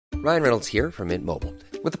Ryan Reynolds here from Mint Mobile.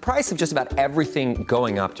 With the price of just about everything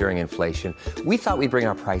going up during inflation, we thought we'd bring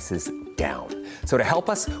our prices down. So to help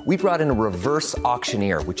us, we brought in a reverse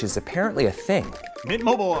auctioneer, which is apparently a thing. Mint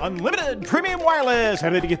Mobile Unlimited Premium Wireless.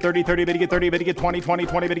 How to get 30, 30, bit to get 30, bit to get 20, 20,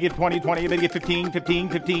 20, bit to get 20, 20, bit to get 15, 15,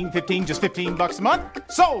 15, 15, just $15 a month?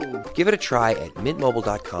 Sold! Give it a try at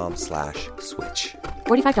mintmobile.com/switch.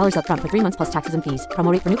 $45 up front for 3 months plus taxes and fees.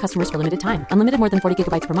 Promo rate for new customers for limited time. Unlimited more than 40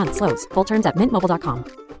 gigabytes per month. Slows full terms at mintmobile.com.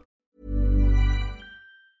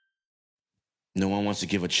 No one wants to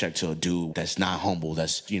give a check to a dude that's not humble,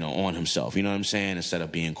 that's, on himself. You know what I'm saying? Instead of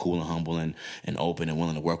being cool and humble and open and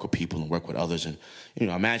willing to work with people and work with others. And,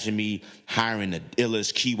 imagine me hiring the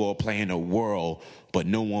illest keyboard player in the world, but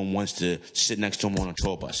no one wants to sit next to him on a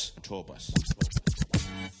tour bus.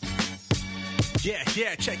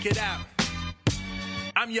 Yeah, check it out.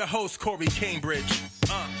 I'm your host, Corey Cambridge.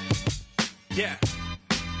 Yeah.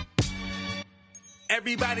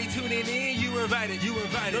 Everybody tuning in, you invited.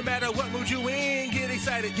 No matter what mood you in, get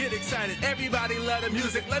excited. Everybody love the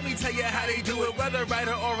music, let me tell you how they do it. Whether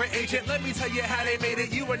writer or an agent, let me tell you how they made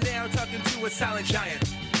it. You are now talking to a silent giant.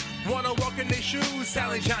 Wanna walk in their shoes,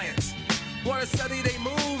 silent giants. Wanna study they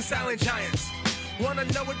moves, silent giants. Wanna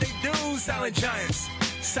know what they do, silent giants.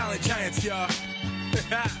 Silent giants, y'all.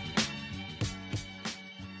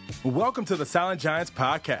 Welcome to the Silent Giants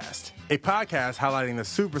Podcast, a podcast highlighting the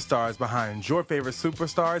superstars behind your favorite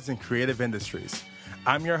superstars in creative industries.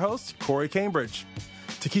 I'm your host, Corey Cambridge.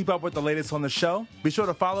 To keep up with the latest on the show, be sure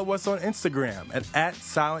to follow us on Instagram at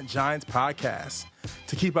Silent Giants Podcast.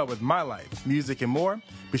 To keep up with my life, music, and more,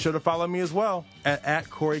 be sure to follow me as well at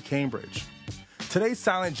Corey Cambridge. Today's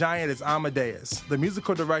Silent Giant is Amadeus, the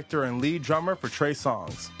musical director and lead drummer for Trey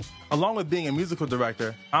Songz. Along with being a musical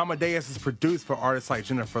director, Amadeus has produced for artists like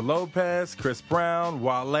Jennifer Lopez, Chris Brown,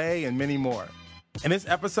 Wale, and many more. In this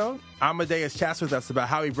episode, Amadeus chats with us about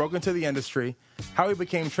how he broke into the industry, how he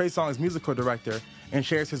became Trey Songz' musical director, and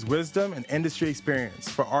shares his wisdom and industry experience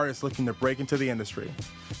for artists looking to break into the industry.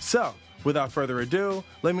 So, without further ado,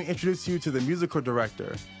 let me introduce you to the musical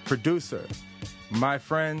director, producer, my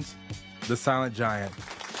friend, the Silent Giant,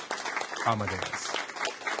 Amadeus.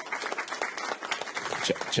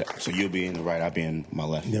 Check. So you'll be in the right, I'll be in my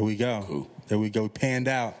left. There we go. Cool. There we go. Panned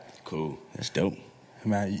out. Cool. That's dope.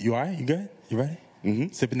 Man, you all right? You good? You ready? Mm-hmm.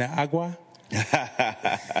 Sipping that agua?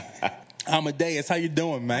 Amadeus, how you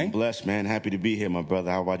doing, man? I'm blessed, man. Happy to be here, my brother.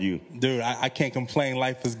 How about you? Dude, I can't complain.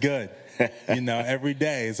 Life is good. Every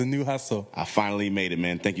day is a new hustle. I finally made it,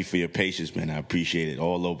 man. Thank you for your patience, man. I appreciate it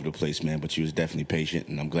all over the place, man. But you was definitely patient,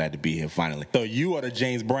 and I'm glad to be here finally. So you are the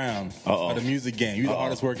James Brown of the music game. You the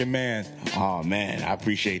hardest working man. Oh, man. I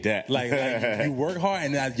appreciate that. Like you work hard,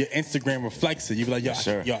 and your Instagram reflects it. You be like, yo, yes,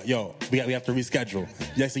 sir. yo, we have to reschedule.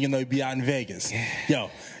 Next thing you know, you be out in Vegas.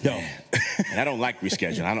 Yo. And I don't like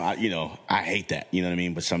rescheduling. I hate that. You know what I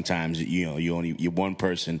mean? But sometimes, you're one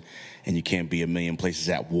person, and you can't be a million places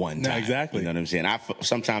at one time. No, exactly. You know what I'm saying?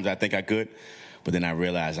 Sometimes I think I could, but then I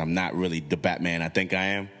realize I'm not really the Batman I think I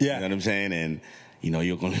am. Yeah. You know what I'm saying? And,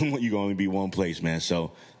 you're going to only be one place, man.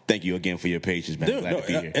 So thank you again for your patience, man. Dude, Glad to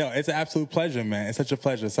be here. It's an absolute pleasure, man. It's such a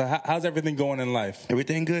pleasure. So how's everything going in life?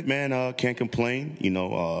 Everything good, man. Can't complain.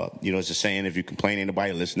 It's a saying, if you complain, ain't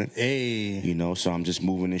nobody listening. Hey. So I'm just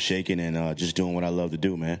moving and shaking and just doing what I love to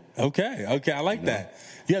do, man. Okay. I like that.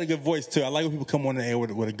 You got a good voice, too. I like when people come on the air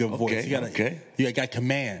with a good voice. You got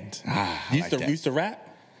command. You used to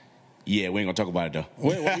rap? Yeah, we ain't going to talk about it, though.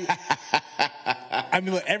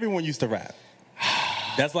 Look, everyone used to rap.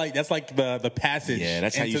 That's like the passage. Yeah,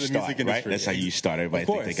 that's how you into the start, music right? industry. That's how you start. Everybody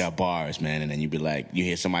think they got bars, man, and then you be like, you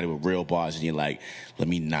hear somebody with real bars, and you're like, let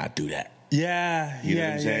me not do that. Yeah, you know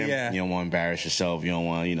what I'm saying? Yeah. You don't want to embarrass yourself. You don't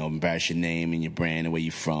want to, embarrass your name and your brand and where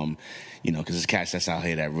you're from. Because there's cats that's out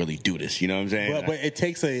here that really do this. You know what I'm saying? But it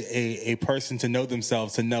takes a person to know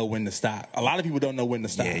themselves to know when to stop. A lot of people don't know when to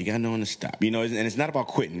stop. Yeah, you gotta know when to stop. And it's not about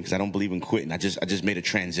quitting, because I don't believe in quitting. I just made a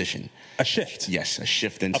transition. A shift. Yes, a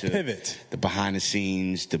shift into a pivot. The behind the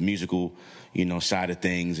scenes, the musical, side of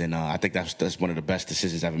things, and I think that's one of the best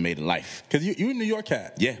decisions I've ever made in life. Because you in New York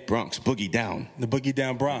cat? Yeah, Bronx, Boogie Down. The Boogie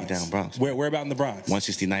Down Bronx. Boogie Down Bronx. Where about in the Bronx?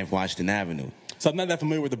 169th Washington Avenue. So I'm not that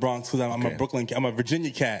familiar with the Bronx because I'm a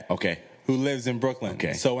Virginia cat. Okay. Who lives in Brooklyn.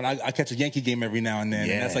 Okay. So when I catch a Yankee game every now and then,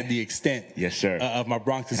 and that's like the extent yes, sir. Of my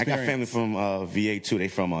Bronx experience. I got family from VA too. They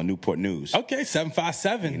from Newport News. Okay,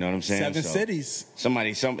 757. You know what I'm saying? Seven cities.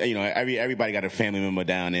 Everybody got a family member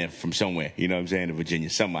down there from somewhere. You know what I'm saying? In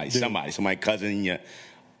Virginia. Somebody, cousin, your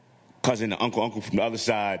cousin, uncle from the other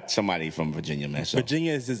side. Somebody from Virginia, man. So.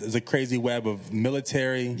 Virginia is a crazy web of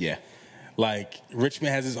military. Yeah. Like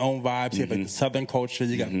Richmond has its own vibes. You have like the Southern culture.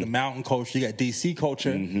 You got the mountain culture. You got DC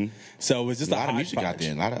culture. So it's just a lot of music out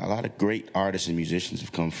there. A lot of great artists and musicians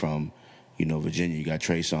have come from, Virginia. You got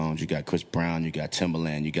Trey Songz. You got Chris Brown. You got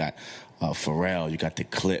Timbaland. You got Pharrell. You got the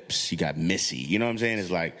Clips. You got Missy. You know what I'm saying? It's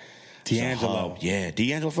like D'Angelo. Yeah,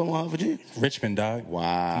 D'Angelo from Virginia. Richmond, dog.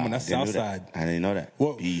 Wow. Come on, that's Southside. I didn't know that.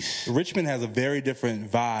 Well, Peace. Richmond has a very different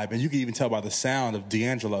vibe, and you can even tell by the sound of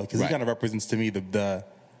D'Angelo, because he kind of represents to me the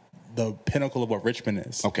pinnacle of what Richmond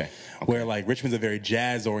is. Okay. Where like Richmond's a very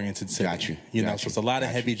jazz oriented city. Got you. So it's a lot of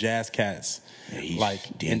heavy jazz cats. Yeah,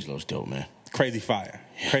 D'Angelo's dope, man. Crazy fire.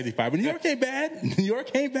 But New York ain't bad. New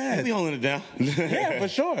York ain't bad. We holding it down. Yeah, for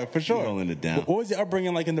sure. We holding it down. What was your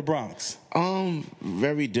upbringing like in the Bronx?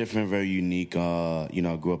 Very different, very unique. I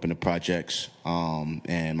grew up in the projects,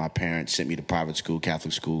 and my parents sent me to private school,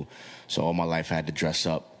 Catholic school, so all my life I had to dress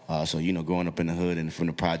up. So growing up in the hood and from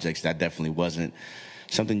the projects, that definitely wasn't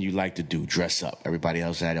something you like to do, dress up. Everybody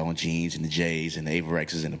else had on jeans and the J's and the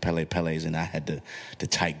Averexes and the Peles, and I had the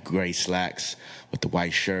tight gray slacks with the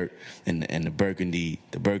white shirt and the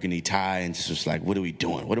burgundy tie, and just was like, what are we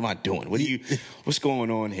doing? What am I doing? What's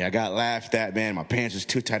going on here? I got laughed at, man. My pants was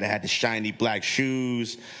too tight. I had the shiny black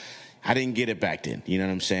shoes. I didn't get it back then, you know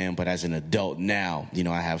what I'm saying? But as an adult now,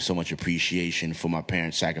 I have so much appreciation for my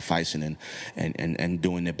parents sacrificing and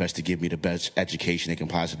doing their best to give me the best education they can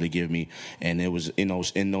possibly give me. And it was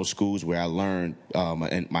in those schools where I learned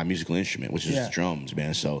my musical instrument, which is the drums,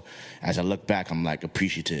 man. So as I look back, I'm like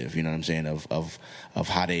appreciative, you know what I'm saying, of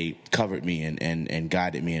how they covered me and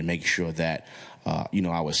guided me and making sure that I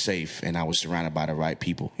was safe and I was surrounded by the right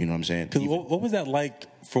people, you know what I'm saying? What was that like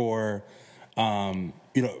for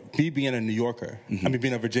me being a New Yorker, I mean,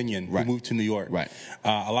 being a Virginian who moved to New York. Right.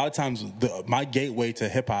 A lot of times, my gateway to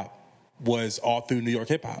hip hop was all through New York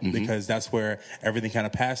hip hop because that's where everything kind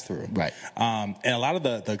of passed through. Right. And a lot of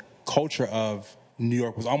the culture of New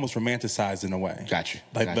York was almost romanticized in a way. Got you.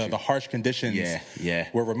 Like the harsh conditions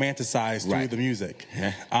were romanticized through the music.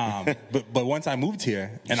 Yeah. But once I moved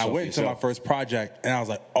here and I went into my first project and I was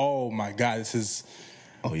like, oh my God, this is...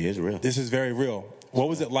 Oh, yeah, it's real. This is very real. What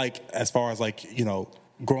was it like as far as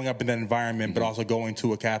growing up in that environment, but also going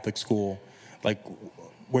to a Catholic school? Like,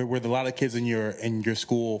 were there a lot of kids in your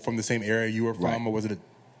school from the same area you were from, or was it a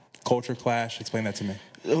culture clash? Explain that to me.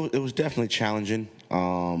 It was definitely challenging.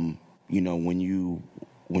 When you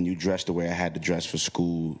dressed the way I had to dress for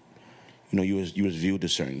school, you was viewed a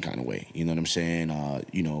certain kind of way. You know what I'm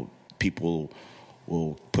saying? People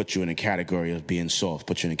will put you in a category of being soft,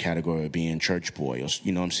 put you in a category of being church boy, or,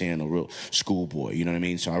 you know what I'm saying, a real school boy, you know what I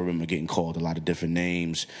mean? So I remember getting called a lot of different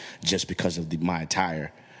names just because of my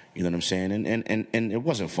attire, you know what I'm saying? And it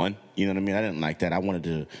wasn't fun, you know what I mean? I didn't like that. I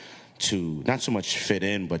wanted to not so much fit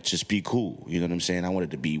in, but just be cool, you know what I'm saying? I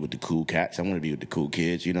wanted to be with the cool cats. I wanted to be with the cool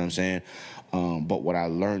kids, you know what I'm saying? But what I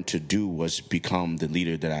learned to do was become the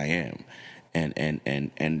leader that I am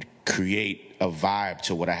and create a vibe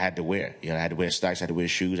to what I had to wear. I had to wear slacks, I had to wear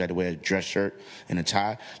shoes, I had to wear a dress shirt and a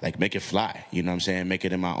tie. Like, make it fly, you know what I'm saying? Make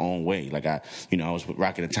it in my own way. Like, I was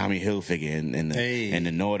rocking a Tommy Hilfiger and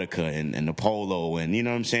the Nautica and the Polo, and you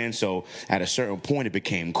know what I'm saying? So at a certain point, it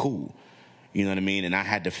became cool. You know what I mean? And I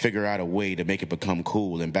had to figure out a way to make it become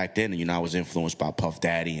cool. And back then, I was influenced by Puff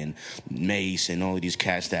Daddy and Mace and all of these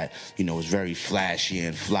cats that, was very flashy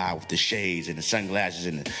and fly with the shades and the sunglasses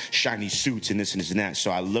and the shiny suits and this and this and that.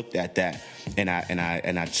 So I looked at that and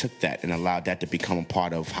I took that and allowed that to become a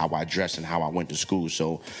part of how I dressed and how I went to school.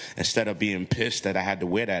 So instead of being pissed that I had to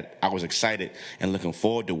wear that, I was excited and looking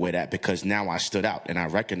forward to wear that because now I stood out and I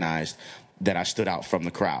recognized that I stood out from the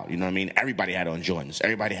crowd. You know what I mean? Everybody had on Jordans.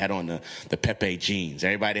 Everybody had on the Pepe jeans.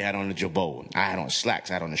 Everybody had on the Jabot. I had on slacks.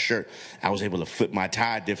 I had on a shirt. I was able to flip my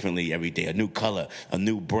tie differently every day. A new color, a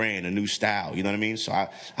new brand, a new style. You know what I mean? So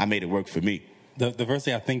I made it work for me. The first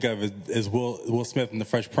thing I think of is Will Smith in The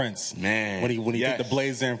Fresh Prince. Man, when he took the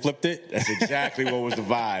blazer and flipped it. That's exactly what was the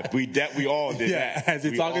vibe. We all did that. As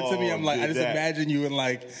you're talking to me, I'm like, I just imagine you in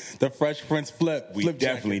like the Fresh Prince flip. We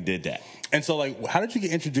definitely did that. And so, like, how did you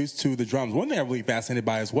get introduced to the drums? One thing I'm really fascinated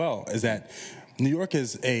by as well is that New York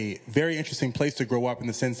is a very interesting place to grow up in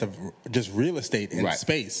the sense of just real estate and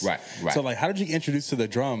space. Right. So, like, how did you get introduced to the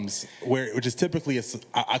drums, which is typically,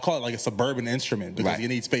 I call it like a suburban instrument because you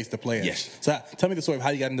need space to play it. Yes. So tell me the story of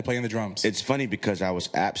how you got into playing the drums. It's funny because I was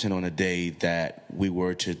absent on a day that we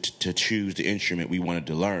were to choose the instrument we wanted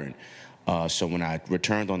to learn. So when I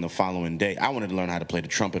returned on the following day, I wanted to learn how to play the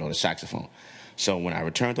trumpet or the saxophone. So when I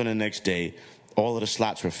returned on the next day, all of the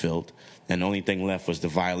slots were filled, and the only thing left was the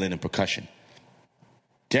violin and percussion.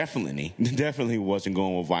 definitely wasn't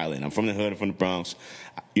going with violin. I'm from the hood, I'm from the Bronx.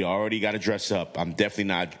 You already got to dress up. I'm definitely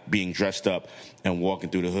not being dressed up and walking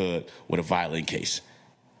through the hood with a violin case.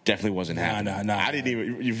 Definitely wasn't happening. Nah. I didn't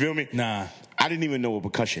even, you feel me? Nah. I didn't even know what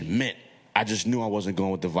percussion meant. I just knew I wasn't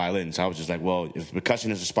going with the violin. So I was just like, well, if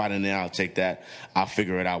percussion is a spot in there, I'll take that. I'll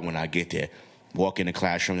figure it out when I get there. Walk in the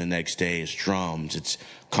classroom the next day, it's drums, it's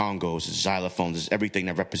congos, it's xylophones, it's everything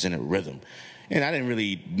that represented rhythm. And I didn't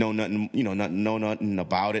really know nothing, know nothing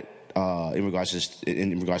about it in regards to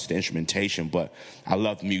the instrumentation, but I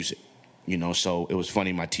loved music, So it was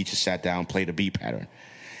funny. My teacher sat down, played a beat pattern,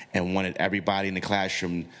 and wanted everybody in the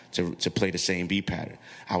classroom to play the same beat pattern.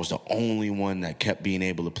 I was the only one that kept being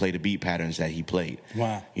able to play the beat patterns that he played.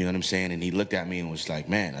 Wow. You know what I'm saying? And he looked at me and was like,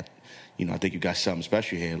 man, I think you got something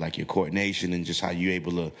special here, like your coordination and just how you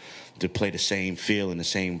able to play the same feel and the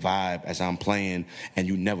same vibe as I'm playing, and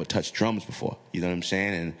you never touched drums before. You know what I'm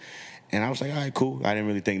saying? And I was like, all right, cool. I didn't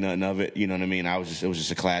really think nothing of it. You know what I mean? It was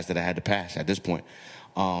just a class that I had to pass at this point.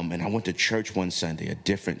 And I went to church one Sunday, a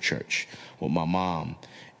different church, with my mom,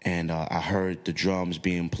 and I heard the drums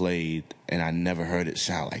being played, and I never heard it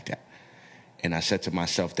sound like that. And I said to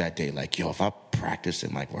myself that day, like, yo, if I practiced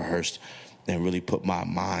and rehearsed and really put my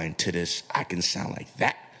mind to this, I can sound like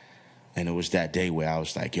that. And it was that day where I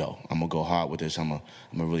was like, yo, I'm going to go hard with this. I'm going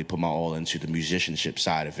to really put my all into the musicianship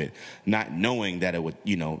side of it, not knowing that it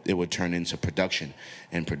would turn into production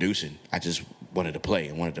and producing. I just wanted to play.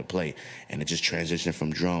 And it just transitioned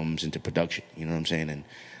from drums into production. You know what I'm saying? And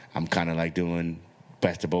I'm kind of like doing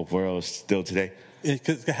best of both worlds still today.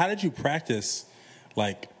 How did you practice?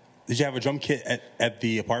 Did you have a drum kit at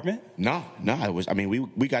the apartment? No.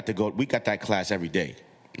 We got that class every day.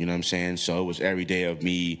 You know what I'm saying? So it was every day of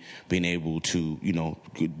me being able to,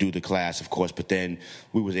 do the class, of course, but then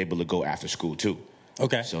we was able to go after school too.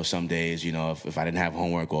 Okay. So some days, if I didn't have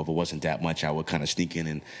homework or if it wasn't that much, I would kind of sneak in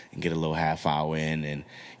and get a little half hour in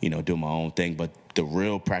and, do my own thing. But the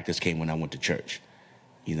real practice came when I went to church.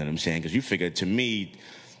 You know what I'm saying? Because you figure, to me,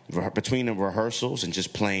 between the rehearsals and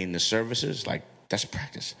just playing the services, that's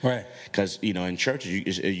practice. Right. Because, in church,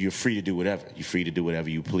 you're free to do whatever. You're free to do whatever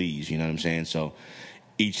you please. You know what I'm saying? So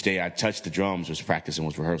each day I touched the drums was practice and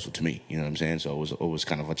was rehearsal to me. You know what I'm saying? So it was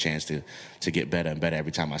kind of a chance to get better and better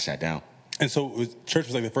every time I sat down. And so church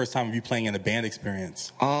was the first time of you playing in a band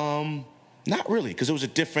experience? Not really, because it was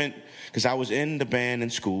because I was in the band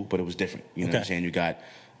in school, but it was different. You know what I'm saying? You got,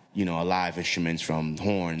 live instruments from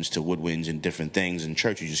horns to woodwinds and different things. In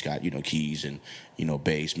church, you just got, keys and,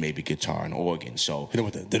 bass, maybe guitar and organ. So,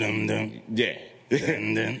 with the dum-dum. Yeah.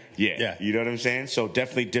 Yeah. You know what I'm saying? So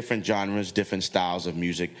definitely different genres, different styles of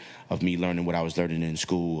music, of me learning what I was learning in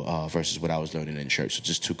school versus what I was learning in church. So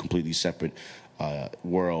just two completely separate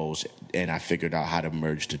worlds, and I figured out how to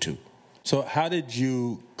merge the two. So how did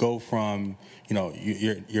you go from,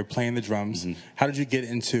 you're playing the drums, how did you get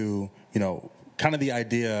into, kind of the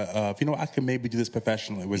idea of, I could maybe do this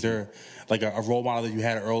professionally? Was there a role model that you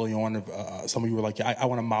had early on? Some of you were like, I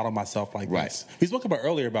want to model myself like this. We spoke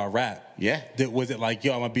earlier about rap. Yeah. Was it like,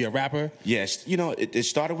 yo, I'm going to be a rapper? Yes. It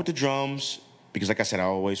started with the drums because, like I said, I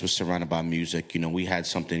always was surrounded by music. We had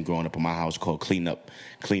something growing up in my house called Cleanup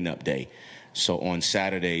Day. So on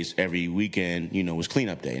Saturdays, every weekend, was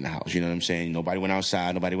cleanup day in the house. You know what I'm saying? Nobody went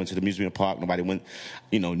outside. Nobody went to the amusement park. Nobody went,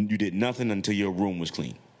 you did nothing until your room was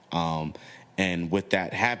clean. And with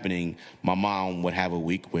that happening, my mom would have a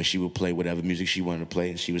week where she would play whatever music she wanted to play.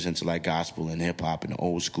 And she was into gospel and hip hop and the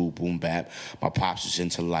old school boom bap. My pops was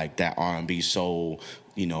into that R&B soul,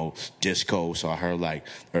 disco. So I heard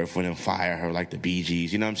Earth, Wind and Fire, I heard the Bee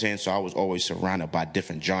Gees, you know what I'm saying? So I was always surrounded by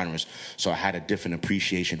different genres. So I had a different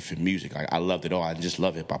appreciation for music. I loved it all. I just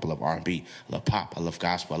love hip hop. I love R&B. I love pop. I love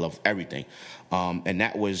gospel. I love everything. And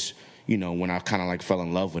that was, when I kind of fell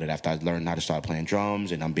in love with it after I learned how to start playing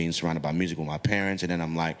drums, and I'm being surrounded by music with my parents, and then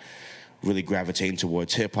I'm really gravitating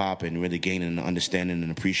towards hip hop and really gaining an understanding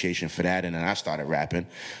and appreciation for that. And then I started rapping,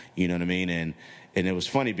 you know what I mean? And it was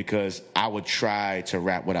funny because I would try to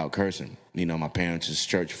rap without cursing. My parents is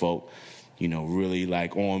church folk, really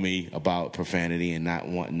on me about profanity and not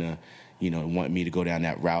wanting to, want me to go down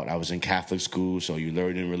that route. I was in Catholic school, so you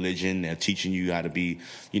learn in religion. They're teaching you how to be,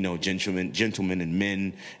 gentlemen and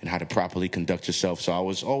men and how to properly conduct yourself. So I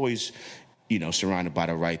was always, surrounded by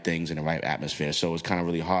the right things and the right atmosphere. So it was kind of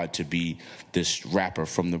really hard to be this rapper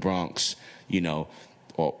from the Bronx,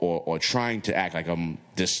 or trying to act like I'm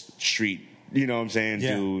this street you know what I'm saying,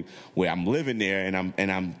 Yeah. dude, where I'm living there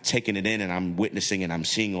and I'm taking it in and I'm witnessing and I'm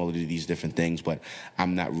seeing all of these different things, but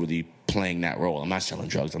I'm not really playing that role. I'm not selling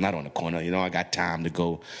drugs. I'm not on the corner. You know, I got time to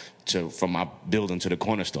go from my building to the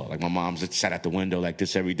corner store. Like, my mom's sat at the window like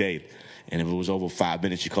this every day, and if it was over 5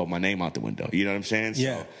 minutes, she called my name out the window. You know what I'm saying?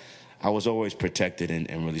 Yeah. So I was always protected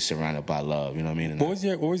and really surrounded by love. You know what I mean? And What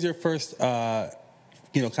was your first, kind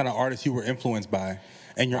of artist you were influenced by,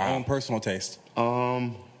 and your own personal taste?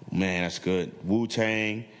 Man, that's good.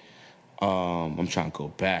 Wu-Tang. I'm trying to go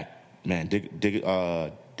back. Man,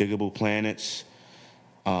 Diggable Planets.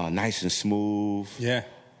 Nice and Smooth. Yeah.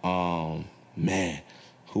 Man,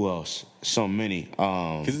 who else? So many.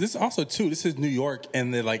 Because this also, too, this is New York,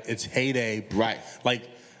 and they're like, it's heyday. Right. Like,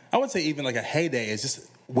 I would say even like a heyday is just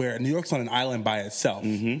where New York's on an island by itself.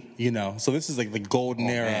 Mm-hmm. You know? So this is like the golden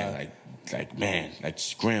era. Man, like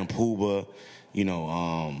Grand Poobah,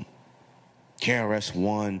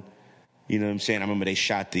 KRS-One. You know what I'm saying? I remember they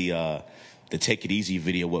shot the Take It Easy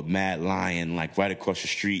video with Mad Lion, like right across the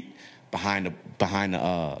street behind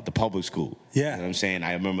the public school. Yeah. You know what I'm saying?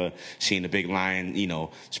 I remember seeing the big lion,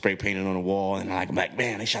 spray painted on the wall, and I'm like,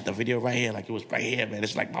 man, they shot the video right here, like it was right here, man.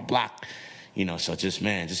 It's like my block. So just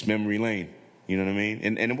memory lane. You know what I mean?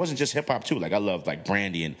 And it wasn't just hip hop too. Like, I loved like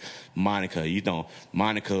Brandy and Monica.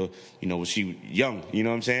 Monica, was she young? You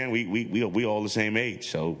know what I'm saying? We all the same age.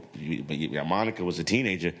 So, Monica was a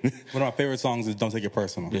teenager. One of my favorite songs is "Don't Take It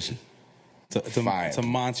Personal." Listen, it's a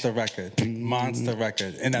monster record, monster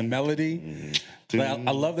record, and that melody. Like,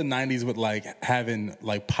 I love the '90s with like having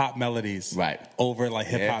like pop melodies over like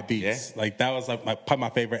hip hop beats. Yeah. Like, that was like probably my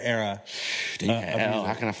favorite era. Then you had L.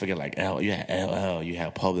 How can I forget like L? You had LL. You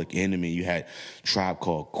had Public Enemy. You had Tribe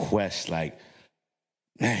Called Quest. Like,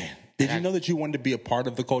 man. Did you know that you wanted to be a part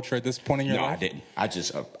of the culture at this point in your life? No, I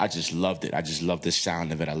didn't. I just loved it. I just loved the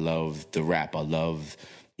sound of it. I loved the rap. I loved,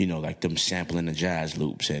 like them sampling the jazz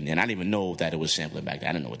loops. And I didn't even know that it was sampling back then.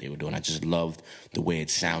 I didn't know what they were doing. I just loved the way it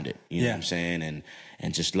sounded. You know what I'm saying?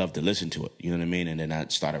 And just loved to listen to it. You know what I mean? And then I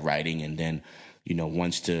started writing. And then,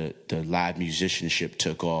 once the live musicianship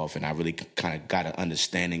took off and I really kind of got an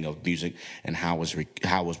understanding of music and how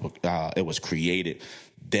it was created,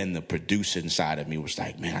 then the producing side of me was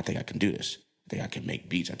like, man, I think I can do this. I think I can make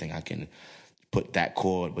beats. I think I can put that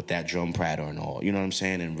chord with that drum pattern and all, you know what I'm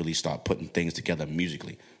saying? And really start putting things together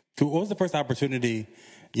musically. What was the first opportunity,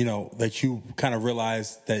 that you kind of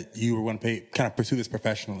realized that you were going to kind of pursue this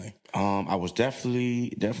professionally? I was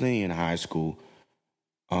definitely in high school.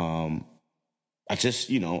 I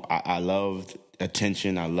just, I loved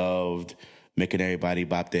attention. I loved making everybody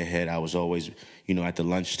bop their head. I was always, at the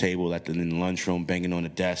lunch table, in the lunchroom, banging on the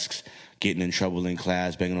desks, getting in trouble in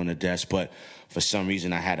class, banging on the desk. But for some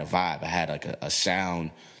reason, I had a vibe. I had like a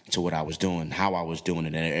sound to what I was doing, how I was doing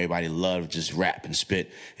it. And everybody loved just rap and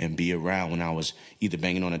spit and be around when I was either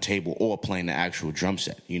banging on a table or playing the actual drum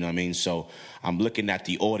set. You know what I mean? So I'm looking at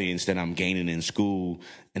the audience that I'm gaining in school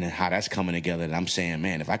and then how that's coming together. And I'm saying,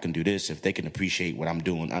 man, if I can do this, if they can appreciate what I'm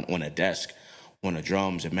doing on a desk, on the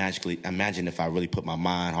drums, and imagine if I really put my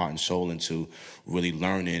mind, heart, and soul into really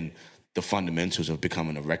learning the fundamentals of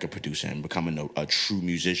becoming a record producer and becoming a true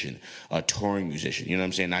musician, a touring musician. You know what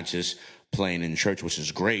I'm saying? Not just playing in church, which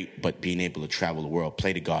is great, but being able to travel the world,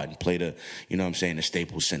 play the Garden, play the, the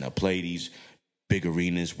Staples Center, play these big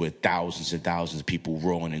arenas with thousands and thousands of people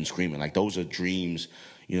roaring and screaming. Like, those are dreams,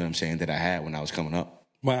 that I had when I was coming up.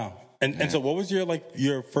 Wow. And so what was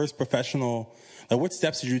your first professional, what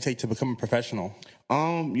steps did you take to become a professional?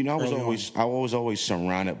 I was always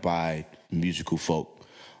surrounded by musical folk.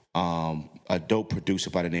 A dope producer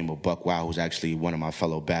by the name of Buck Wow, who's actually one of my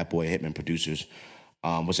fellow Bad Boy Hitman producers,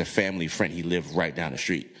 was a family friend. He lived right down the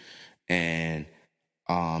street. And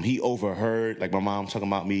he overheard, like, my mom talking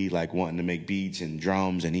about me, like, wanting to make beats and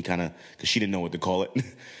drums, and he kind of, because she didn't know what to call it.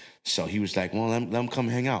 So he was like, well, let him come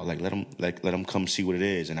hang out. Let him come see what it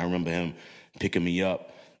is. And I remember him picking me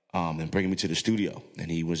up and bringing me to the studio.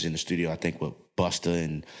 And he was in the studio, I think, with Busta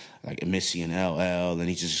and, like, Missy and LL. And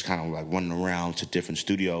he's just kind of, like, running around to different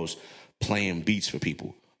studios playing beats for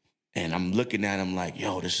people. And I'm looking at him like,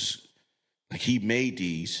 yo, this is, like, he made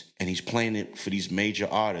these, and he's playing it for these major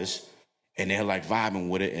artists, and they're, like, vibing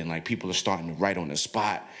with it, and, like, people are starting to write on the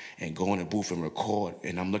spot and go in the booth and record.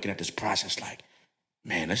 And I'm looking at this process like,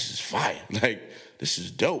 man, this is fire. Like, this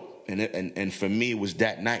is dope. And for me, it was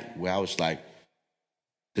that night where I was like,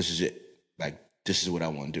 this is it. Like, this is what I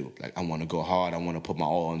want to do. Like, I want to go hard. I want to put my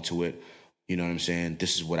all into it. You know what I'm saying?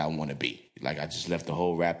 This is what I want to be. Like, I just left the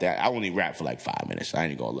whole rap there. I only rapped for like 5 minutes. I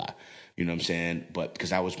ain't gonna lie. You know what I'm saying? But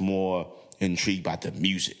because I was more intrigued by the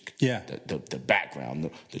music. Yeah. The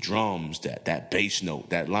background, the drums, that bass note,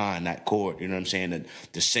 that line, that chord. You know what I'm saying?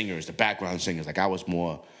 The singers, the background singers. Like, I was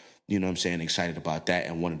more, you know what I'm saying, excited about that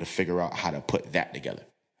and wanted to figure out how to put that together.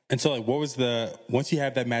 And so, like, what was once you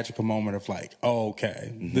have that magical moment of like, oh,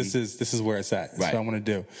 okay, this is where it's at. That's what I want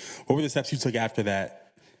to do. What were the steps you took after that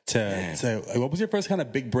to what was your first kind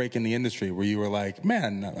of big break in the industry where you were like,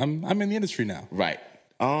 man, I'm in the industry now? Right.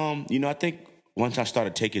 You know, I think once I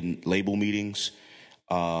started taking label meetings,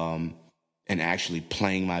 and actually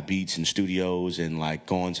playing my beats in studios and like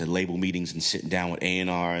going to label meetings and sitting down with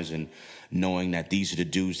A&Rs and knowing that these are the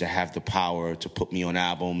dudes that have the power to put me on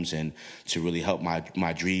albums and to really help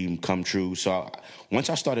my dream come true. So once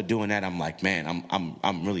I started doing that, I'm like, man,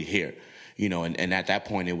 I'm really here, you know. And at that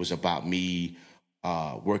point, it was about me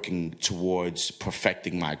working towards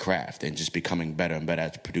perfecting my craft and just becoming better and better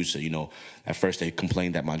as a producer. You know, at first they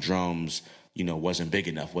complained that my drums, you know, wasn't big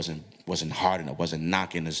enough, wasn't hard enough, wasn't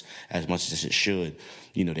knocking as much as it should.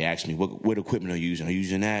 You know, they asked me, what equipment are you using? Are you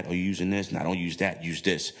using that? Are you using this? No, don't use that. Use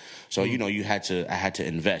this. So, you know, I had to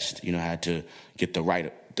invest. You know, I had to get the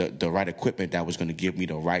right equipment that was going to give me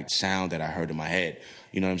the right sound that I heard in my head.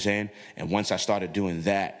 You know what I'm saying? And once I started doing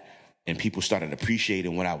that, and people started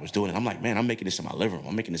appreciating what I was doing, I'm like, man, I'm making this in my living room.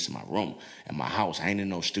 I'm making this in my room, in my house. I ain't in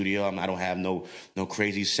no studio. I don't have no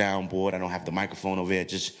crazy soundboard. I don't have the microphone over there.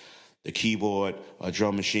 Just the keyboard, a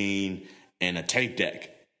drum machine, and a tape deck.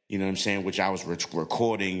 You know what I'm saying? Which I was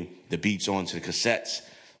recording the beats onto the cassettes,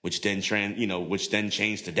 which then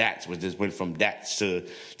changed to DATs, which just went from DATs to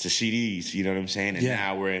CDs. You know what I'm saying? And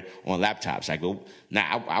now we're on laptops.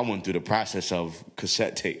 I went through the process of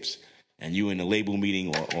cassette tapes. And you in a label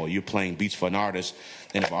meeting or you're playing beats for an artist,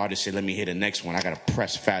 then if an artist said, let me hear the next one, I got to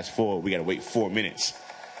press fast forward. We got to wait 4 minutes.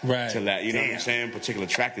 Right. Till that, you know what I'm saying? Particular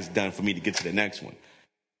track is done for me to get to the next one.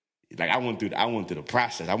 Like, I went through the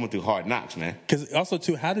process. I went through hard knocks, man. Because also,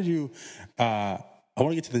 too, how did you, I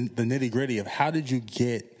want to get to the nitty gritty of how did you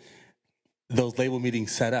get those label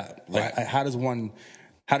meetings set up? Like, right. How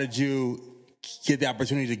did you get the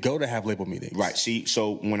opportunity to go to have label meetings? Right. See,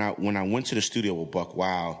 so when I went to the studio with Buck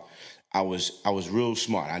Wild, I was real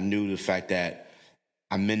smart. I knew the fact that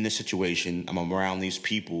I'm in this situation, I'm around these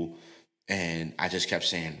people, and I just kept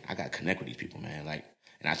saying, I got to connect with these people, man. Like,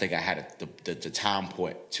 and I think I had the Time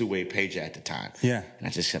Port two-way pager at the time. Yeah. And I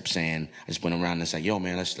just kept saying, I just went around and said, yo,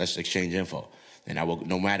 man, let's exchange info. And I would,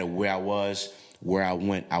 no matter where I was, where I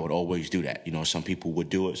went, I would always do that. You know, some people would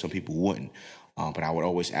do it, some people wouldn't. But I would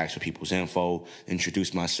always ask for people's info,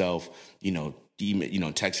 introduce myself,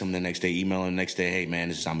 text them the next day, email them the next day. Hey, man,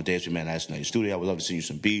 this is Amadeus. Man, I asked in your studio. I would love to send you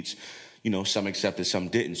some beats. You know, some accepted, some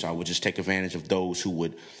didn't. So I would just take advantage of those who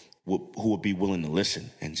would be willing to listen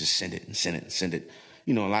and just send it.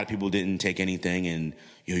 You know, a lot of people didn't take anything, and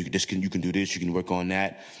you can do this, you can work on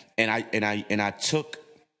that. And I took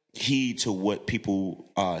heed to what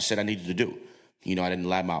people said I needed to do. You know, I didn't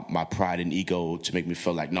allow my pride and ego to make me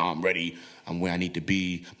feel like, no, I'm ready. I'm where I need to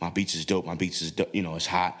be. My beats is dope. You know, it's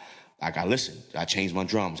hot. Like, I listened. I changed my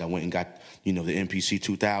drums. I went and got, you know, the MPC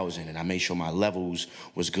 2000, and I made sure my levels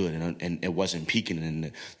was good and it wasn't peaking. And,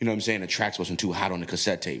 you know what I'm saying? The tracks wasn't too hot on the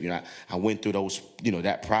cassette tape. You know, I went through those, you know,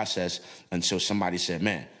 that process until somebody said,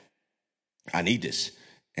 man, I need this.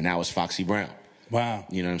 And that was Foxy Brown. Wow.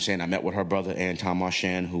 You know what I'm saying? I met with her brother, Anton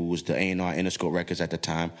Marchand, who was the A&R Interscope Records at the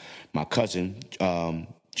time. My cousin,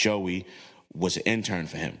 Joey, was an intern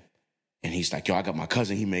for him. And he's like, yo, I got my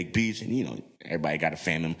cousin. He make beats. And, you know, everybody got to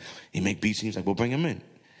fan him. He make beats. And he's like, well, bring him in.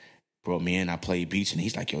 Brought me in. I played beats. And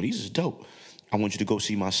he's like, yo, these is dope. I want you to go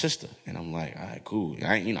see my sister. And I'm like, all right, cool.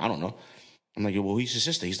 I don't know. I'm like, yo, well, who's your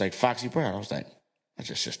sister? He's like, Foxy Brown. I was like, that's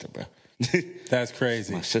your sister, bro. That's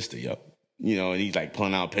crazy. My sister, yo. You know, and he's like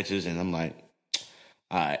pulling out pictures. And I'm like,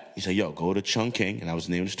 all right. He said, yo, go to Chung King. And that was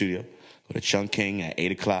the name of the studio. Go to Chung King at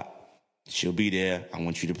 8 o'clock. She'll be there. I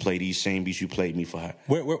want you to play these same beats you played me for her.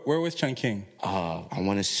 Where was Chung King? I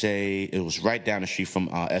want to say it was right down the street from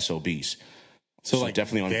SOBs. So like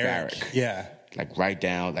definitely on Barrack. Barrack. Yeah. Like right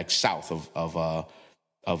down, like south of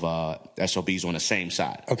SOBs on the same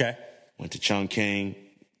side. Okay. Went to Chung King.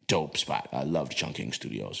 Dope spot. I loved Chung King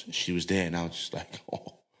Studios. She was there, and I was just like,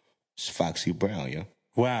 oh, it's Foxy Brown, yo.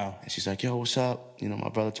 Wow. And she's like, yo, what's up? You know, my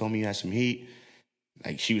brother told me you had some heat.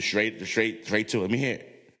 Like, she was straight to it. Let me hear it.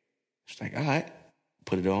 She's like, all right,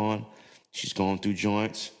 put it on. She's going through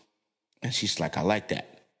joints, and she's like, I like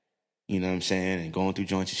that. You know what I'm saying? And going through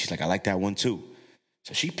joints, and she's like, I like that one too.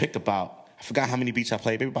 So she picked about, I forgot how many beats I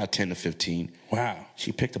played, maybe about 10 to 15. Wow.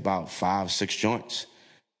 She picked about 5, 6 joints.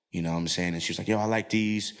 You know what I'm saying? And she was like, yo, I like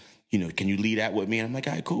these. can you leave that with me? And I'm like,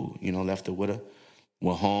 all right, cool. Left her with her.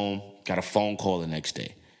 Went home, got a phone call the next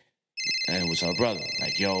day. And it was her brother.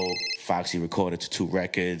 Like, yo, Foxy recorded to 2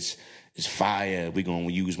 records. It's fire. We're going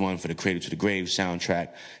to use one for the Cradle to the Grave soundtrack.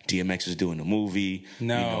 DMX is doing a movie.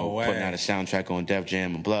 No way. Putting out a soundtrack on Def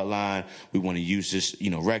Jam and Bloodline. We want to use this,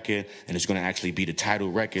 record, and it's going to actually be the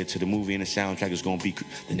title record to the movie, and the soundtrack is going to be,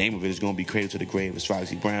 the name of it is going to be Cradle to the Grave. It's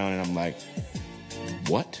Foxy Brown. And I'm like,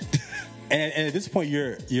 what? And at this point,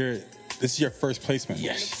 this is your first placement.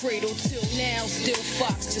 Yes. Cradle till now, still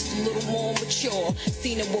Fox, just a little more mature.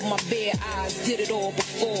 Seen it with my bare eyes, did it all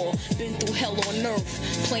before. Been through hell on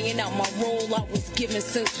earth, playing out my role I was given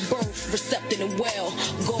since birth. Recepting it well,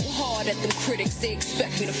 go hard at them critics, they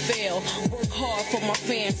expect me to fail. Work hard for my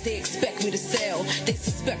fans, they expect me to sell. They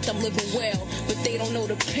suspect I'm living well, but they don't know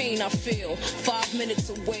the pain I feel. 5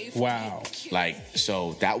 minutes away from Wow.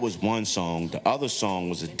 So that was one song. The other song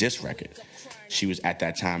was a diss record. She was, at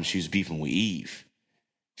that time, she was beefing with Eve.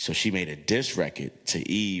 So she made a diss record to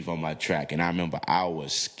Eve on my track. And I remember I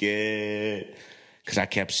was scared because I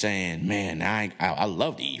kept saying, man, I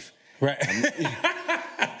loved Eve. Right.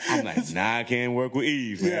 I'm like, nah, I can't work with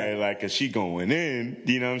Eve, man. Like, cause she going in,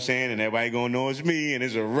 you know what I'm saying? And everybody gonna know it's me and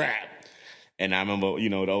it's a rap. And I remember,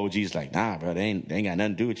 the OG's like, nah, bro, they ain't got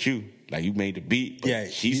nothing to do with you. Like, you made the beat,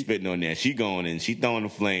 but she's spitting on there. She going in, she throwing the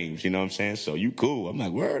flames, you know what I'm saying? So you cool. I'm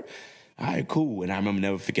like, word? All right, cool. And I remember,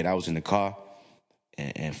 never forget, I was in the car,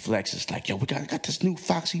 and Flex is like, yo, we got this new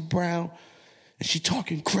Foxy Brown, and she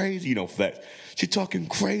talking crazy. Flex, she talking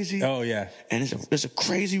crazy. Oh, yeah. And it's a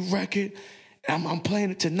crazy record, and I'm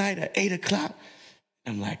playing it tonight at 8 o'clock.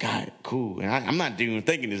 I'm like, all right, cool. And I'm not even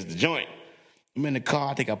thinking this is the joint. I'm in the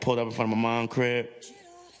car. I think I pulled up in front of my mom's crib.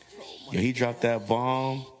 Yo, he dropped that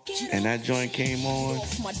bomb, and that joint came on.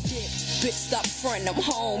 Off my dick, bitch, stop frontin', I'm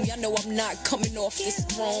home. Y'all know I'm not coming off this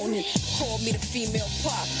throne. And call me the female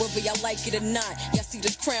pop, whether y'all like it or not. Y'all see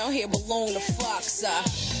this crown here belong to Fox. I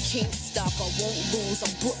can't stop, I won't lose.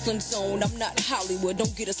 I'm Brooklyn zone, I'm not Hollywood.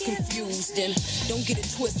 Don't get us confused and don't get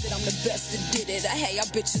it twisted. I'm the best that did it. I had y'all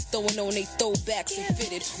bitches throwing on they throwbacks and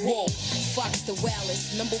fitted. Whoa, Fox the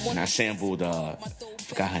Wallace, number one. And I sampled,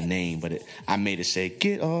 forgot her name, but I made it say,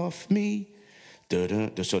 get off me. So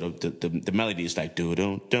the melody is like, get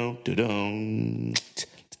off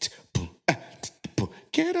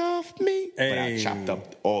me. But I chopped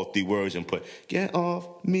up all 3 words and put, get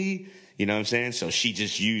off me. You know what I'm saying? So she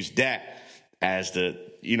just used that as the,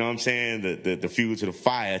 you know what I'm saying, the fuel to the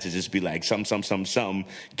fire to just be like, something,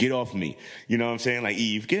 get off me. You know what I'm saying? Like,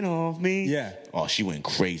 Eve, get off me. Yeah. Oh, she went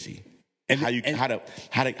crazy. And how the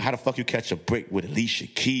fuck you catch a break with Alicia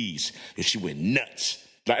Keys? And she went nuts.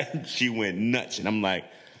 Like, she went nuts. And I'm like,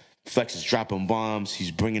 Flex is dropping bombs.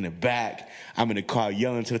 He's bringing it back. I'm in the car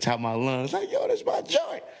yelling to the top of my lungs, like, yo, that's my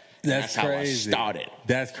joint. That's crazy. How I started.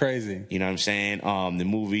 That's crazy. You know what I'm saying? The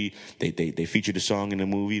movie, they featured the song in the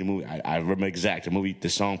movie. The movie, I remember exact. The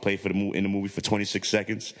song played in the movie for 26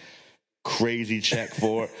 seconds. Crazy check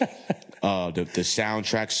for it. The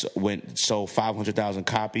soundtracks sold 500,000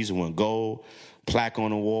 copies and went gold. Plaque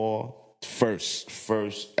on the wall.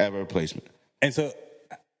 First ever placement. And so,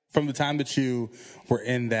 from the time that you were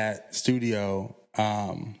in that studio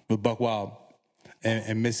with Buck Wild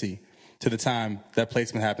and Missy to the time that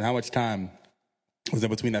placement happened, how much time was in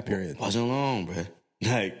between that period? Wasn't long, bro.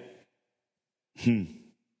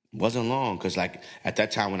 Wasn't long, because like at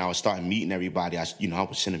that time when I was starting meeting everybody, I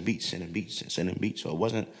was sending beats. So it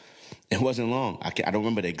wasn't long. I don't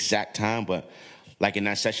remember the exact time, but like in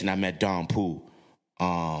that session I met Don Pooh.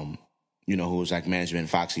 Who was like management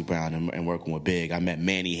Foxy Brown and working with Big. I met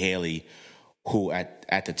Manny Haley, who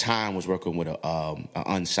at the time was working with an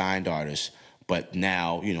unsigned artist, but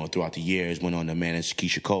now, throughout the years went on to manage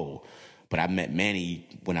Keisha Cole. But I met Manny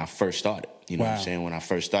when I first started. You know what I'm saying? When I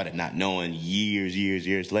first started, not knowing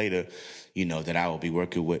years later, that I will be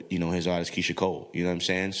working with, his artist Keisha Cole. You know what I'm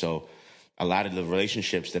saying? So a lot of the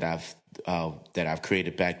relationships that I've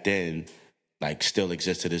created back then, like, still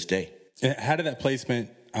exist to this day. And how did that placement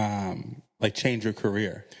change your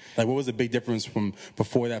career? Like, what was the big difference from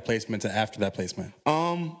before that placement to after that placement?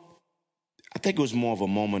 I think it was more of a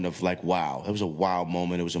moment of like, wow. It was a wow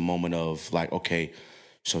moment. It was a moment of like, okay,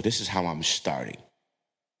 so this is how I'm starting.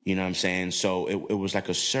 You know what I'm saying? So it was like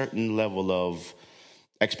a certain level of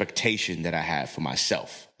expectation that I had for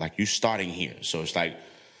myself. Like, you starting here. So it's like,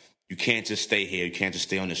 you can't just stay here. You can't just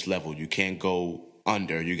stay on this level. You can't go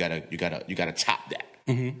under. You gotta top that.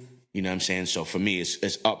 Mm-hmm. You know what I'm saying? So for me,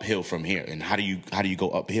 it's uphill from here. And how do you go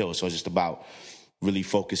uphill? So it's just about really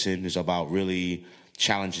focusing. It's about really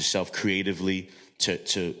challenge yourself creatively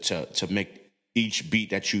to make each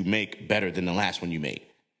beat that you make better than the last one you made.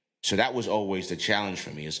 So that was always the challenge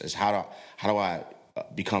for me is how do I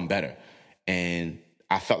become better? And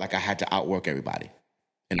I felt like I had to outwork everybody.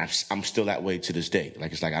 And I'm still that way to this day.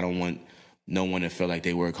 Like, it's like I don't want no one to feel like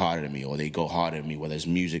they work harder than me or they go harder than me, whether it's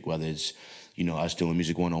music, whether it's, us doing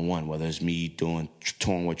music one-on-one, whether it's me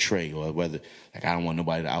touring with Trey, or whether, like, I don't want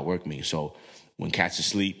nobody to outwork me. So when cats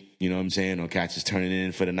asleep, you know what I'm saying, or cats is turning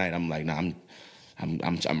in for the night, I'm like, nah,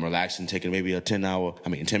 I'm relaxing, taking maybe a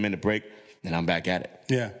 10-minute break, and I'm back at it.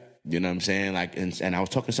 Yeah. You know what I'm saying? Like, and I was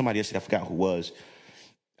talking to somebody yesterday, I forgot who it was,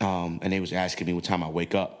 and they was asking me what time I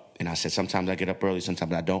wake up. And I said, sometimes I get up early,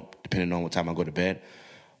 sometimes I don't, depending on what time I go to bed.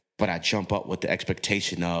 But I jump up with the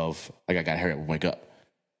expectation of, like, I got to hurry up and wake up.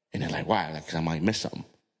 And they're like, why? Like, 'cause I might miss something.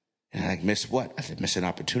 And I'm like, miss what? I said, miss an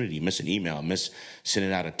opportunity, miss an email, miss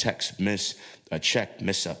sending out a text, miss a check,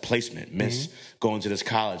 miss a placement, miss going to this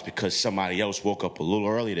college because somebody else woke up a little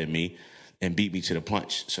earlier than me and beat me to the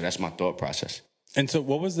punch. So that's my thought process. And so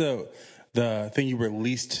what was the thing you were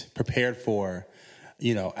least prepared for,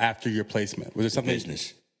 after your placement? Was there something?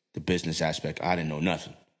 The business aspect. I didn't know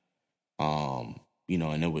nothing.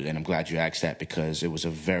 And I'm glad you asked that because it was a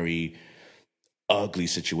very ugly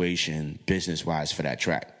situation business-wise for that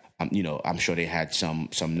track. I'm sure they had some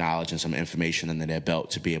knowledge and some information under their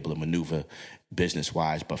belt to be able to maneuver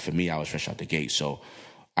business-wise, but for me, I was fresh out the gate. So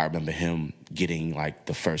I remember him getting like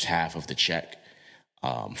the first half of the check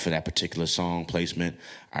for that particular song placement.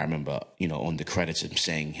 I remember, on the credits, him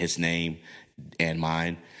saying his name and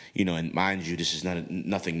mine. And mind you, this is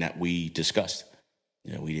nothing that we discussed.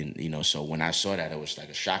 We didn't, so when I saw that, it was like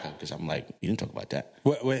a shocker because I'm like, you didn't talk about that.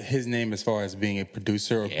 What his name as far as being a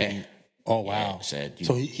producer? Or being, oh, wow. So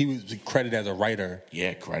he was credited as a writer.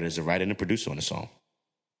 Yeah, credited as a writer and a producer on the song.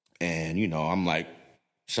 And, I'm like,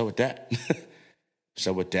 so with that.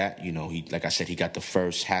 He, like I said, he got the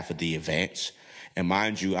first half of the advance. And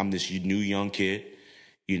mind you, I'm this new young kid,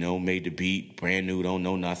 made the beat, brand new, don't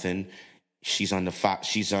know nothing. She's on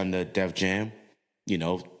the Def Jam,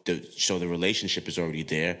 so the relationship is already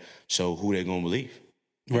there. So who they gonna believe?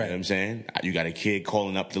 You know what I'm saying? You got a kid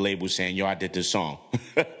calling up the label saying, yo, I did this song.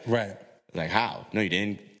 Right. Like, how? No, you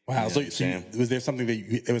didn't. Wow. So was there something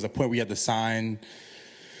that there was a point where you had to sign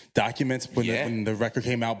documents when the record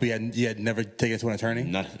came out, but you had never taken it to an attorney?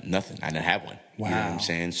 Nothing. I didn't have one. Wow. You know what I'm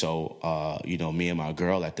saying? So, me and my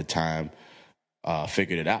girl at the time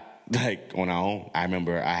figured it out. Like, on our own. I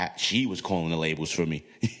remember she was calling the labels for me.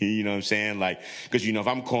 You know what I'm saying? Like, because, if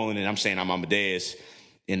I'm calling and I'm saying I'm Amadeus,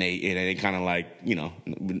 and they kind of like,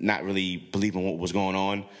 not really believing what was going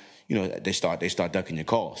on, they start ducking your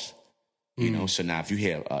calls. So now if you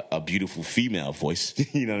hear a beautiful female voice,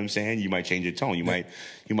 you know what I'm saying? You might change your tone. You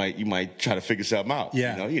might try to figure something out.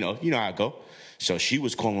 Yeah. You know how it go. So she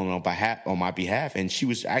was calling on my behalf, and she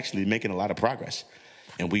was actually making a lot of progress.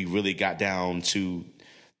 And we really got down to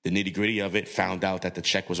the nitty-gritty of it, found out that the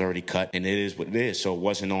check was already cut, and it is what it is. So it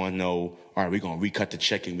wasn't on all right, we're going to recut the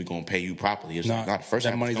check and we're going to pay you properly. It's not the first that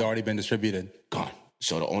time money's already been distributed. Gone.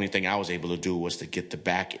 So the only thing I was able to do was to get the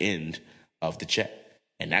back end of the check.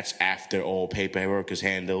 And that's after all paperwork is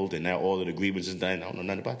handled and all of the agreements is done. I don't know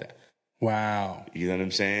nothing about that. Wow. You know what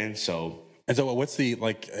I'm saying? So what's the,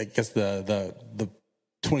 I guess the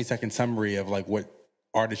 20-second summary of what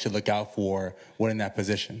artists should look out for when in that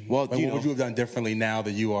position? Well, what would you have done differently now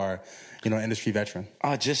that you are, an industry veteran?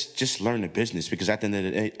 Just learn the business, because at the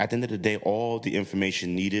end of the day, all the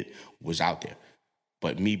information needed was out there.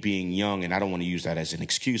 But me being young, and I don't want to use that as an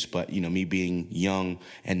excuse, but me being young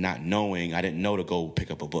and not knowing, I didn't know to go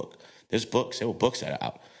pick up a book. There were books that are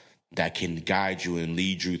out that can guide you and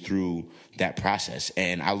lead you through that process.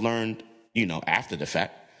 And I learned, after the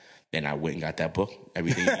fact. Then I went and got that book,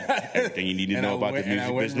 everything you need to know about the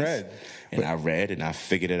music business. And I read and I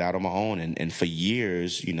figured it out on my own. And for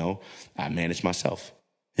years, I managed myself.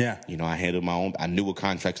 Yeah. I handled my own. I knew what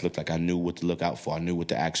contracts looked like. I knew what to look out for. I knew what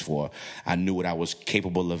to ask for. I knew what I was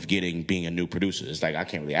capable of getting being a new producer. It's like I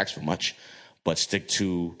can't really ask for much, but stick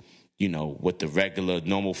to, what the regular,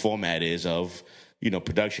 normal format is of,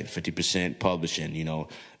 production, 50% publishing,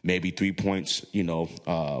 maybe 3 points,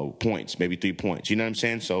 points, maybe 3 points. You know what I'm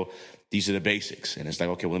saying? So these are the basics. And it's like,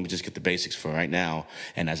 okay, well, let me just get the basics for right now.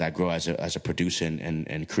 And as I grow as a producer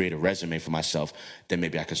and create a resume for myself, then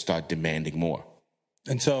maybe I can start demanding more.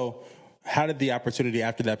 And so how did the opportunity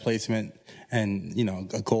after that placement and,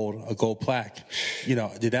 a gold plaque,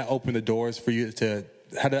 did that open the doors for you to...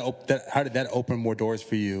 How did that open more doors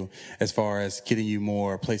for you as far as getting you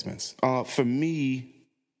more placements? For me,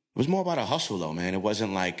 it was more about a hustle, though, man. It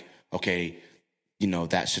wasn't like, okay,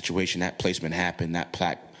 that situation, that placement happened, that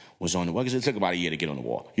plaque was on the wall. Because it took about a year to get on the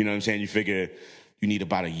wall. You know what I'm saying? You figure you need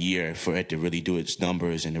about a year for it to really do its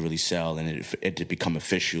numbers and to really sell and it to become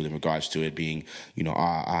official in regards to it being,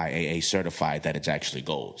 RIAA certified that it's actually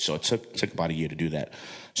gold. So it took about a year to do that.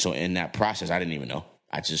 So in that process, I didn't even know.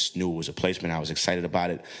 I just knew it was a placement. I was excited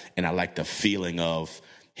about it. And I liked the feeling of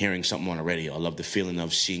hearing something on the radio. I love the feeling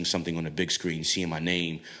of seeing something on the big screen, seeing my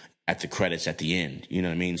name at the credits at the end. You know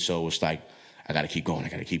what I mean? So it's like, I got to keep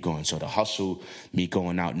going. So the hustle, me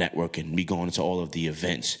going out networking, me going to all of the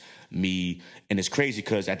events, and it's crazy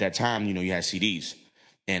because at that time, you had CDs.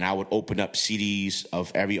 And I would open up CDs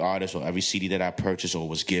of every artist or every CD that I purchased or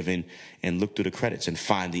was given and look through the credits and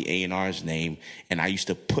find the A&R's name. And I used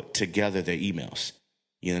to put together their emails.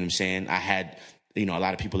 You know what I'm saying? I had, a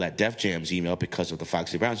lot of people at Def Jam's email because of the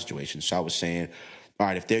Foxy Brown situation. So I was saying, all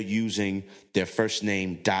right, if they're using their first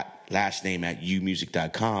name dot last name at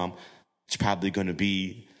umusic.com, it's probably going to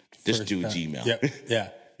be this dude's email. Yep. Yeah.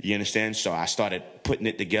 You understand? So I started putting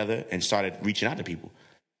it together and started reaching out to people.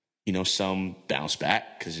 Some bounced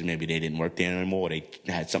back because maybe they didn't work there anymore. They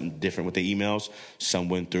had something different with their emails. Some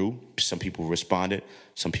went through. Some people responded.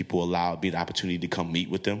 Some people allowed me the opportunity to come meet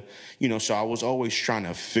with them. So I was always trying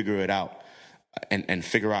to figure it out and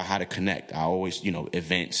figure out how to connect. I always,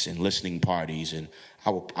 events and listening parties, and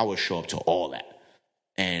I would show up to all that.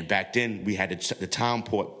 And back then, we had the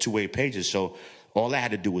Timeport two-way pages, so all I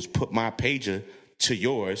had to do was put my pager to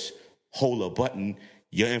yours, hold a button,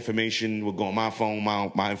 your information will go on my phone,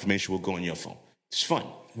 my information will go on your phone. It's fun.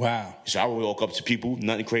 Wow. So I would walk up to people,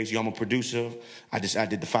 nothing crazy. I'm a producer. I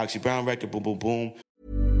did the Foxy Brown record, boom, boom, boom.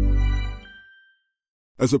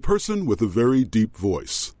 As a person with a very deep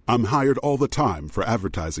voice, I'm hired all the time for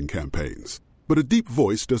advertising campaigns. But a deep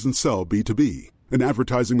voice doesn't sell B2B. And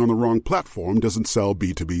advertising on the wrong platform doesn't sell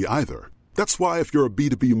B2B either. That's why if you're a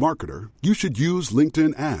B2B marketer, you should use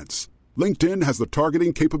LinkedIn ads. LinkedIn has the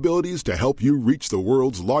targeting capabilities to help you reach the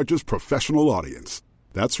world's largest professional audience.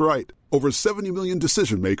 That's right, over 70 million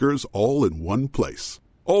decision makers all in one place.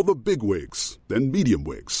 All the big wigs, then medium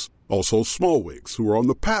wigs, also small wigs who are on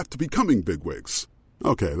the path to becoming big wigs.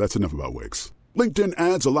 Okay, that's enough about wigs. LinkedIn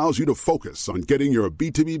ads allows you to focus on getting your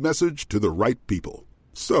B2B message to the right people.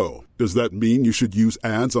 So, does that mean you should use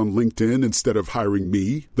ads on LinkedIn instead of hiring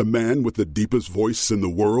me, the man with the deepest voice in the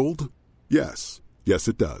world? Yes. Yes,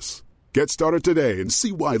 it does. Get started today and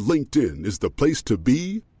see why LinkedIn is the place to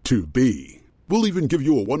be to be. We'll even give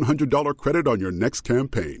you a $100 credit on your next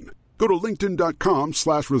campaign. Go to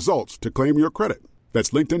linkedin.com/results to claim your credit. That's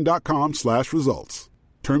linkedin.com/results.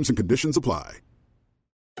 Terms and conditions apply.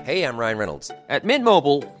 Hey, I'm Ryan Reynolds. At Mint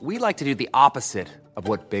Mobile, we like to do the opposite of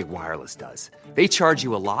what Big Wireless does. They charge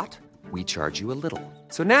you a lot, we charge you a little.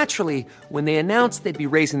 So naturally, when they announced they'd be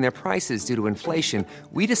raising their prices due to inflation,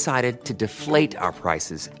 we decided to deflate our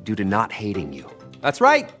prices due to not hating you. That's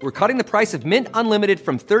right. We're cutting the price of Mint Unlimited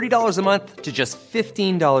from $30 a month to just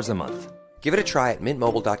 $15 a month. Give it a try at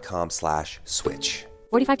mintmobile.com/switch.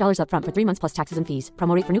 $45 up front for 3 months plus taxes and fees.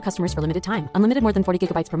 Promo rate for new customers for limited time. Unlimited more than 40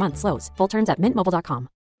 gigabytes per month. Slows full terms at mintmobile.com.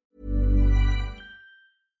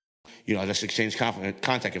 Let's exchange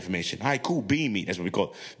contact information. All right, cool. Beam me. That's what we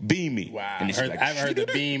call it. Beam me. Wow. And I've heard the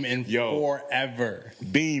beam in forever.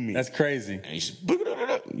 Beam me. That's crazy. And he's,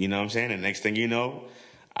 you know what I'm saying? And next thing you know,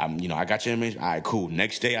 I got your information. All right, cool.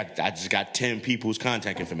 Next day, I just got 10 people's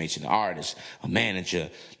contact information. An artist, a manager.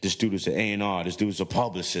 This dude is an A&R. This dude is a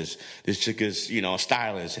publicist. This chick is, a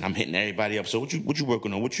stylist. And I'm hitting everybody up. So what you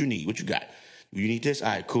working on? What you need? What you got? You need this? All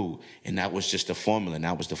right, cool. And that was just the formula. And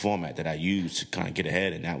that was the format that I used to kind of get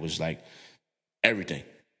ahead. And that was like everything.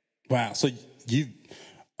 Wow. So you,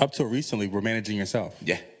 up till recently, were managing yourself.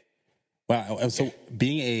 Yeah. Wow. So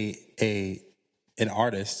being an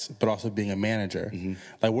artist, but also being a manager,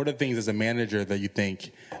 like what are the things as a manager that you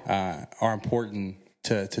think are important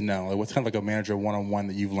to know? Like what's kind of like a manager one-on-one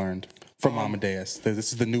that you've learned from Amadeus?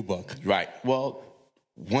 This is the new book. Right. Well,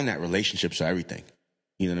 one, that relationships are everything.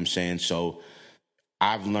 You know what I'm saying? So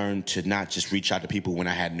I've learned to not just reach out to people when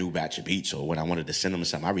I had a new batch of beats or when I wanted to send them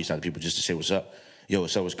something. I reached out to people just to say, what's up? Yo,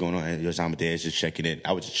 what's up? What's going on? Yo, it's Amadeus, just checking in.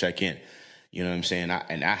 I would just check in. You know what I'm saying?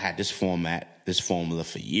 I had this formula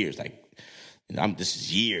for years. Like, this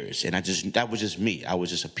is years. And that was just me. I was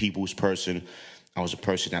just a people's person. I was a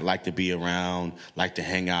person that liked to be around, liked to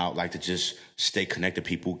hang out, liked to just stay connected to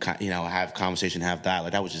people, have conversation, have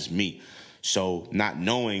dialogue. That was just me. So not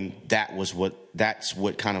knowing that's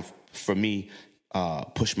what kind of, for me,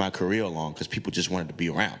 pushed my career along, because people just wanted to be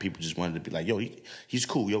around. People just wanted to be like, yo, he's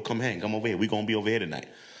cool. Yo, come hang. Come over here. We're going to be over here tonight.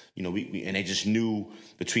 And they just knew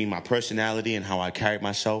between my personality and how I carried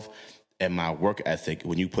myself and my work ethic,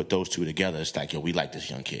 when you put those two together, it's like, yo, we like this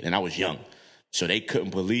young kid. And I was young. So they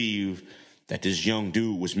couldn't believe that this young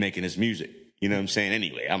dude was making his music. You know what I'm saying?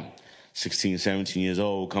 Anyway, 16, 17 years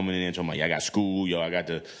old, coming in and talking about, yeah, I got school, yo, I got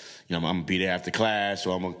to, I'm gonna be there after class,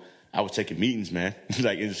 so I was taking meetings, man,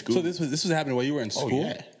 like in school. So this was happening while you were in school? Oh,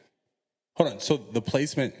 yeah. Hold on, so the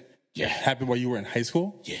placement happened while you were in high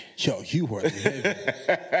school? Yeah. Yo, you were living.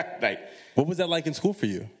 Like, what was that like in school for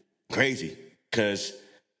you? Crazy, because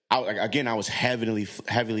I was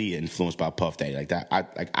heavily influenced by Puff Daddy. Like that,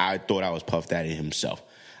 I thought I was Puff Daddy himself.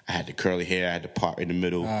 I had the curly hair, I had the part in the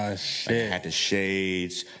middle. Shit. I had the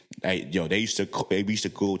shades. They used to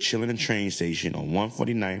go chill in the train station on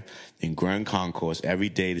 149th in Grand Concourse every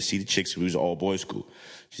day to see the chicks. We was an all boys school.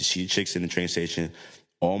 To see the chicks in the train station.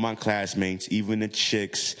 All my classmates, even the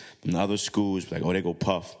chicks from the other schools, like, oh, they go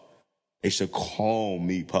Puff. They used to call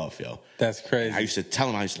me Puff, yo. That's crazy. I used to tell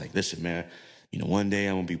them, I used to like, listen, man, one day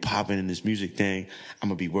I'm going to be popping in this music thing. I'm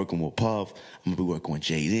going to be working with Puff. I'm going to be working with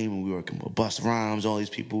Jay-Z. I'm going to be working with Busta Rhymes, all these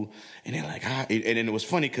people. And they're like, and then it was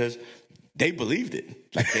funny because they believed it.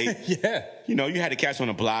 Like they, yeah. You had to catch on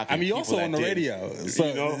the block. I mean, you also on the radio.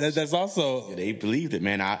 So that's also. They believed it,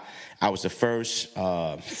 man. I was the first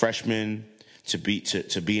freshman to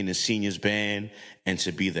be in the seniors band and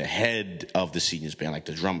to be the head of the seniors band, like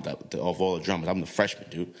the drum of all the drummers. I'm the freshman,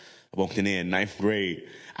 dude. I walked in there in 9th grade.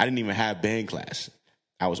 I didn't even have band class.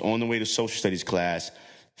 I was on the way to social studies class,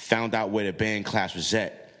 found out where the band class was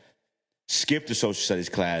at, skipped the social studies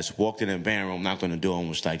class, walked in the band room, knocked on the door, and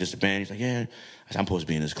was like, "This the band?" He's like, "Yeah." I said, "I'm supposed to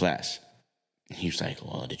be in this class." And he was like,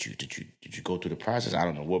 "Well, did you go through the process?" I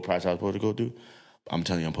don't know what process I was supposed to go through. But I'm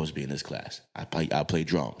telling you, I'm supposed to be in this class. I play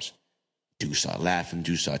drums. Dude started laughing.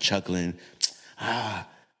 Dude started chuckling. I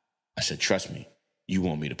said, "Trust me, you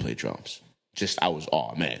want me to play drums." I was,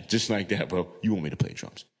 oh man, just like that, bro. You want me to play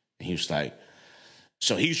drums? And he was like,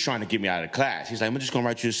 so he was trying to get me out of the class. He's like, "I'm just gonna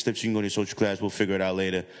write you a slip so you can go to your social class. We'll figure it out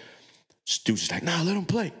later." Dude's just like, "Nah, let him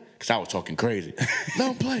play," because I was talking crazy.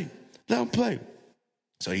 Let him play.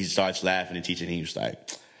 So he starts laughing and teaching. And he was like,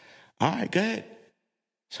 "All right, go ahead."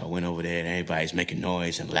 So I went over there and everybody's making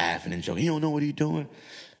noise and laughing and joking. "You don't know what he's doing."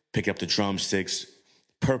 Picked up the drumsticks,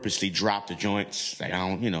 purposely dropped the joints. Like, I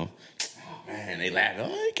don't, oh man, they laughed. "Oh,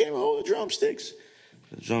 he can't hold the drumsticks."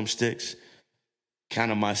 The drumsticks,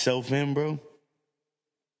 counted myself in, bro.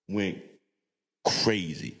 Went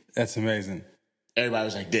crazy. That's amazing. Everybody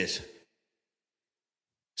was like this.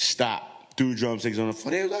 Stop. Threw drumsticks on the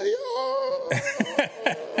floor. They was like, "Yo."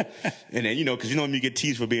 And then, because you get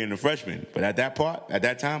teased for being a freshman. But at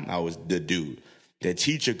that time, I was the dude. The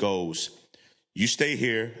teacher goes, "You stay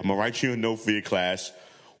here. I'm going to write you a note for your class.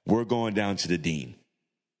 We're going down to the dean."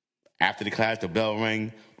 After the class, the bell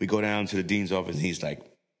rang. We go down to the dean's office, and he's like,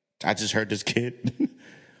 "I just heard this kid.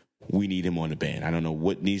 We need him on the band. I don't know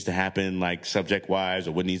what needs to happen, like subject-wise,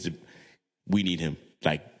 or we need him,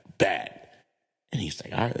 like, bad." And he's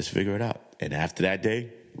like, "All right, let's figure it out." And after that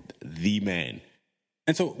day, the man.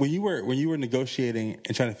 And so when you were negotiating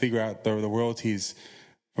and trying to figure out the royalties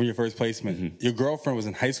from your first placement, your girlfriend was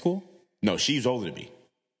in high school? No, she's older than me.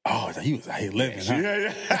 Oh, he was out here living, huh?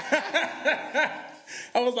 Yeah.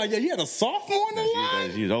 I was like, "Yeah, you had a sophomore on the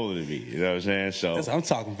line?" She's older than me. You know what I'm saying? So that's what I'm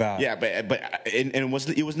talking about. Yeah, but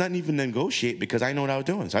it was not even negotiate because I know what I was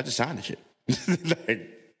doing, so I just signed the shit.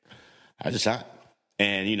 I just signed,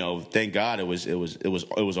 and thank God it was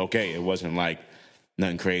okay. It wasn't like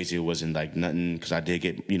nothing crazy. It wasn't like nothing because I did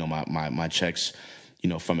get my checks,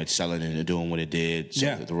 from it selling and doing what it did.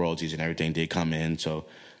 So the royalties and everything did come in. So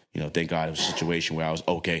thank God it was a situation where I was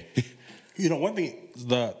okay.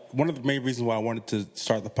 One of the main reasons why I wanted to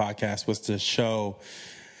start the podcast was to show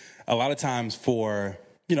a lot of times for,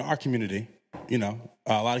 our community, a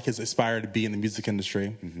lot of kids aspire to be in the music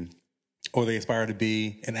industry or they aspire to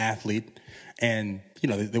be an athlete and,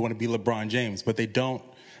 they want to be LeBron James, but they don't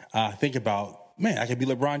think about, man, I could be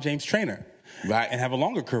LeBron James' trainer. Right. And have a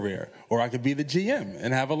longer career. Or I could be the GM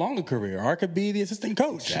and have a longer career. Or I could be the assistant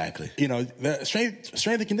coach. Exactly. The strength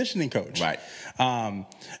and conditioning coach. Right.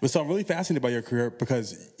 So I'm really fascinated by your career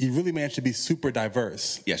because you really managed to be super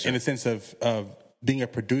diverse. Yes, sir. In the sense of being a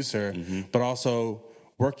producer, but also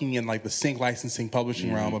working in like the sync licensing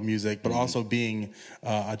publishing realm of music, but also being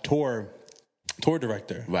a tour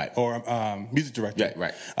director. Right. Or music director.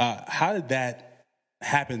 Right. How did that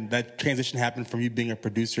happen? That transition happened from you being a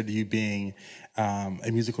producer to you being a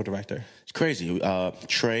musical director? It's crazy.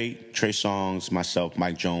 Trey Songz, myself,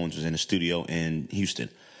 Mike Jones was in the studio in Houston,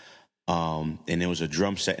 and there was a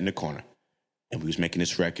drum set in the corner, and we was making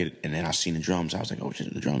this record, and then I seen the drums. I was like, "Oh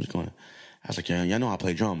shit, the drums going." I was like, "Yeah, y'all know I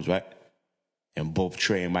play drums, right?" And both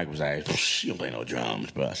Trey and Mike was like, "You don't play no drums,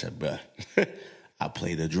 bro." I said, "Bro, I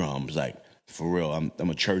play the drums." Like, For real, I'm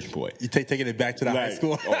a church boy. You taking it back to the high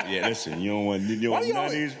school? Oh yeah, listen, you don't want none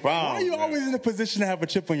of these problems. Why are you man. always in a position to have a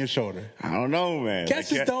chip on your shoulder? I don't know, man. Cats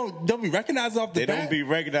just don't be recognized off the bat. They don't be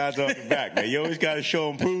recognized off the back, man. You always got to show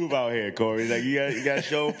and prove out here, Corey. Like you got to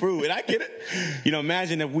show and prove, and I get it. You know,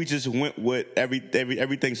 imagine if we just went with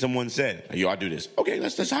everything someone said. Like, yo, I do this. Okay,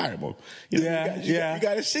 let's hire him. You know, you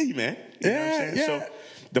got to see, man. You know what I'm saying? So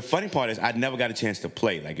the funny part is, I never got a chance to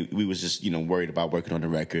play. Like we was just worried about working on the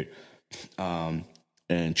record.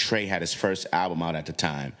 And Trey had his first album out at the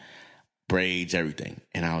time, Braids, everything.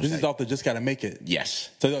 And I was This is off the Just Gotta Make It. Yes.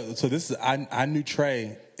 So this is, I knew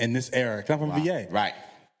Trey in this era. 'Cause I'm from VA. Right.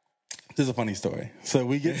 This is a funny story. So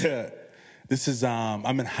we get to, this is,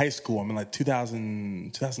 I'm in high school. I'm in like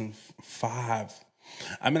 2005.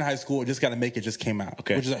 I'm in high school. Just Gotta Make It just came out.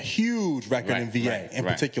 Okay. Which is a huge record in VA in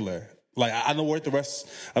particular. Like, I don't know where the rest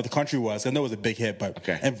of the country was. I know it was a big hit, but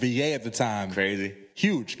in VA at the time. Crazy.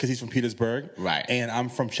 Huge, because he's from Petersburg. Right. And I'm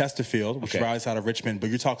from Chesterfield, which is right outside of Richmond. But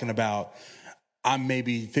you're talking about, I'm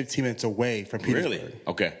maybe 15 minutes away from Petersburg. Really?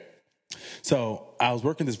 Okay. So I was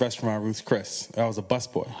working this restaurant, Ruth's Chris. I was a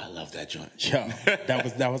busboy. Oh, I love that joint. Yeah.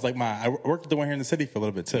 that was like I worked at the one here in the city for a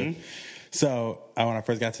little bit too. Mm-hmm. So when I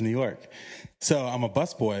first got to New York. So I'm a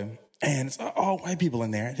busboy. And it's all white people in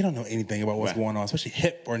there. They don't know anything about what's going on, especially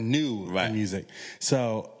hip or new in music.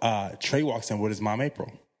 So Trey walks in with his mom,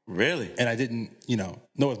 April. Really? And I didn't, know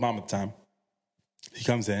his mom at the time. He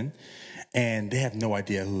comes in, and they have no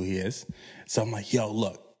idea who he is. So I'm like, yo,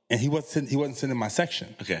 look. And he wasn't sitting in my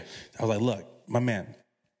section. Okay. I was like, look, my man,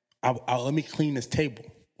 let me clean this table.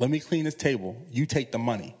 Let me clean this table. You take the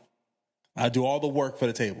money. I'll do all the work for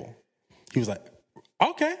the table. He was like,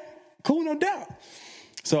 okay, cool, no doubt.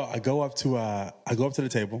 So I go up to the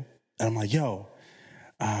table, and I'm like, yo,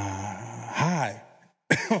 hi.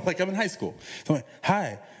 Like, I'm in high school. So I'm like,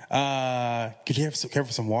 hi, could you care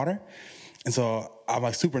for some water? And so I'm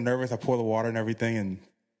like super nervous. I pour the water and everything,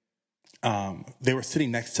 and they were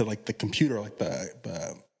sitting next to like the computer, like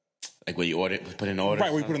the like where you put in the orders?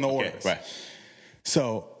 Right, where you put in the orders. Right.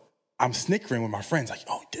 So I'm snickering with my friends, like,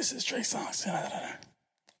 oh, this is Trey Songz.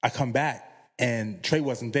 I come back. And Trey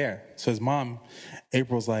wasn't there. So his mom,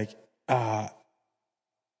 April's like, do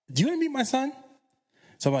you want to meet my son?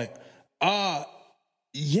 So I'm like,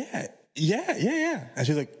 yeah. And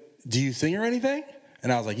she's like, do you sing or anything?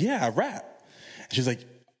 And I was like, yeah, I rap. And she's like,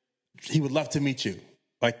 he would love to meet you.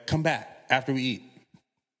 Like, come back after we eat.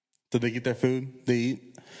 So they get their food, they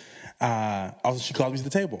eat. Also, she called me to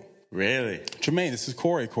the table. Really? Tremaine, this is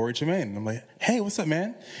Corey Tremaine. And I'm like, hey, what's up,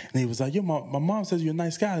 man? And he was like, yo, my mom says you're a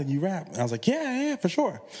nice guy and you rap. And I was like, yeah, for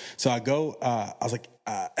sure. So I go, I was like,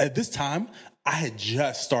 at this time, I had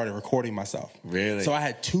just started recording myself. Really? So I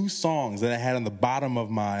had 2 songs that I had on the bottom of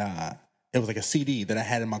my, it was like a CD that I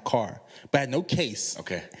had in my car. But I had no case.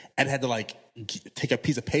 Okay. And I had to like take a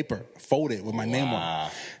piece of paper, fold it with my name on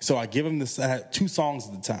it. So I give him this, I had 2 songs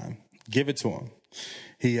at the time, give it to him.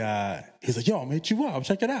 He's like, yo, I'm gonna hit you up,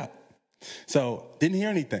 check it out. So didn't hear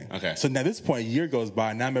anything. Okay. So now at this point, a year goes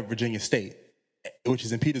by. Now I'm at Virginia State, which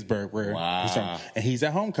is in Petersburg, where he's from, and he's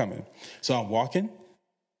at homecoming. So I'm walking,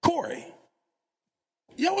 Corey.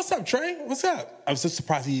 Yo, what's up, Trey? What's up? I was just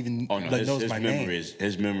surprised he even knows my name.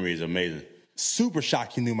 His memory is amazing. Super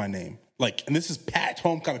shocked he knew my name. Like, and this is packed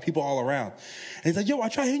homecoming, people all around. And he's like, yo, I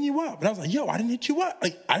tried hitting you up. And I was like, yo, I didn't hit you up.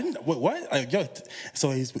 Like, I didn't, what? Like, yo.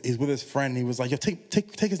 So he's with his friend. He was like, yo,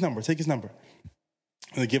 take his number.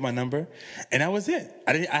 And I give my number, and that was it.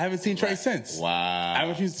 I haven't seen Trey since. Wow. I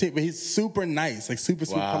haven't seen, but he's super nice, like super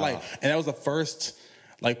polite. And that was the first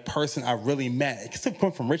like person I really met, because I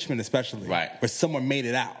come from Richmond especially, where someone made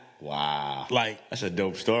it out. Wow. Like, that's a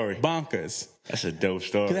dope story. Bonkers. That's a dope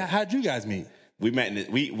story. How'd you guys meet? We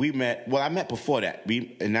met we met. Well, I met before that.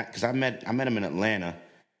 Because I met him in Atlanta.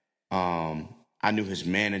 I knew his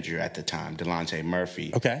manager at the time, Delonte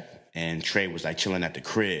Murphy. Okay. And Trey was like chilling at the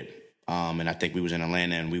crib. And I think we was in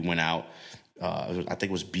Atlanta and we went out. I think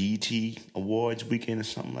it was BET Awards weekend or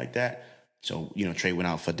something like that. So, Trey went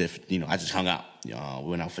out for different, I just hung out. We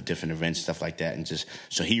went out for different events, stuff like that. And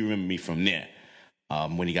so he remembered me from there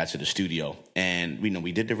when he got to the studio. And,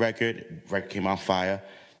 we did the record. The record came out fire.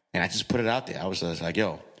 And I just put it out there. I was just like,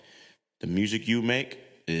 yo, the music you make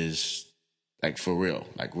is like for real,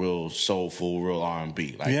 like real soulful, real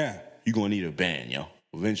R&B. Like, you're going to need a band, yo.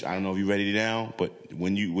 Eventually, I don't know if you're ready now, but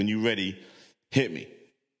when you ready, hit me.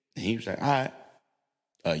 And he was like, all right.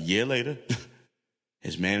 A year later,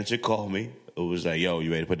 his manager called me. It was like, yo,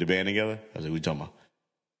 you ready to put the band together? I was like, what you talking about?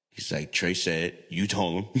 He's like, Trey said, you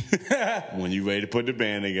told him when you ready to put the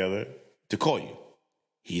band together to call you.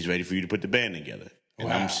 He's ready for you to put the band together.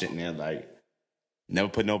 And I'm sitting there like, Never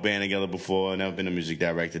put no band together before. Never been a music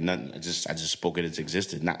director. Nothing. I just spoke it as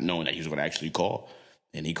existed, not knowing that he was going to actually call.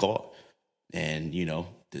 And he called. And,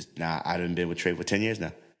 now I've been with Trey for 10 years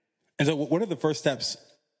now. And so what are the first steps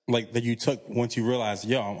like that you took once you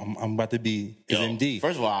realized, I'm about to be his MD?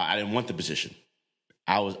 First of all, I didn't want the position.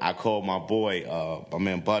 I called my boy, my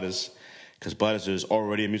man Butters, because Butters is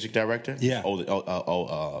already a music director. Yeah.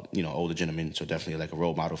 Older gentleman, so definitely like a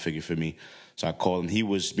role model figure for me. So I called him. He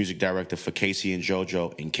was music director for Casey and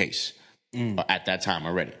JoJo in Case at that time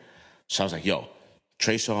already. So I was like, yo,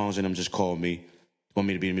 Trey Songz and them just called me, want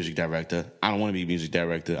me to be the music director. I don't want to be a music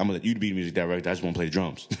director. I'm going to let you be the music director. I just want to play the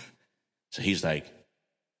drums. So he's like,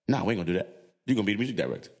 nah, we ain't going to do that. You're going to be the music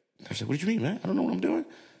director. I said, what do you mean, man? I don't know what I'm doing.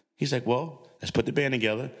 He's like, well, let's put the band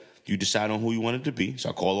together. You decide on who you want it to be. So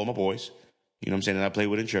I call all my boys, you know what I'm saying, that I play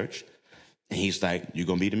with in church. And he's like, you're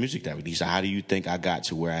going to be the music director. He said, how do you think I got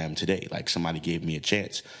to where I am today? Like, somebody gave me a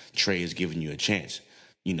chance. Trey is giving you a chance,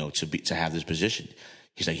 to have this position.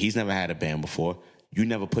 He's like, he's never had a band before. You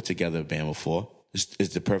never put together a band before.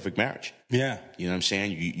 It's the perfect marriage. Yeah. You know what I'm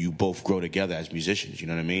saying? You both grow together as musicians, you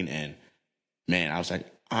know what I mean? And, man, I was like,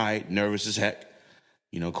 all right, nervous as heck.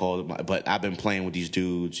 But I've been playing with these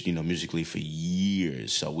dudes, musically for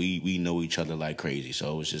years. So we know each other like crazy.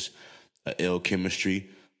 So it was just an ill chemistry.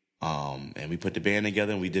 And we put the band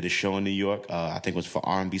together and we did a show in New York. I think it was for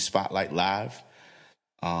R&B Spotlight Live.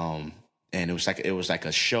 And it was like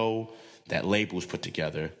a show that labels put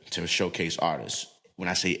together to showcase artists. When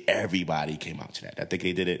I say everybody came out to that, I think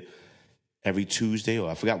they did it every Tuesday, or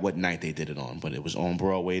I forgot what night they did it on, but it was on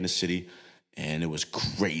Broadway in the city. And it was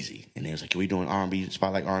crazy. And they was like, are we doing R&B,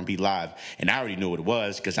 Spotlight R&B Live? And I already knew what it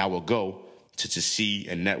was because I would go to see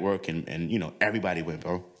and network. And everybody went,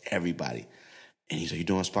 bro. Everybody. And he's like, you're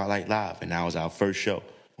doing Spotlight Live. And that was our first show.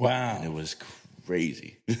 Wow. And it was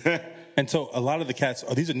crazy. And so a lot of the cats,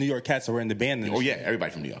 these are New York cats that were in the band? Oh, yeah.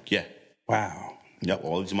 Everybody from New York. Yeah. Wow. Yep.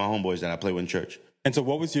 All these are my homeboys that I play with in church. And so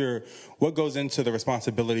what goes into the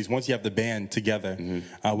responsibilities once you have the band together?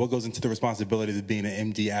 Mm-hmm. What goes into the responsibilities of being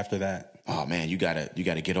an MD after that? Oh man, you gotta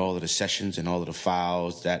get all of the sessions and all of the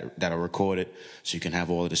files that are recorded, so you can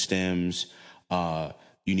have all of the stems.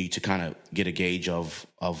 You need to kind of get a gauge of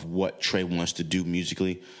what Trey wants to do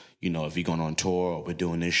musically. If he's going on tour or we're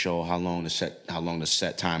doing this show, how long the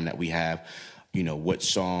set time that we have. What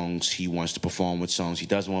songs he wants to perform, what songs he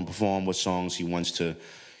doesn't want to perform, what songs he wants to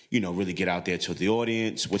really get out there to the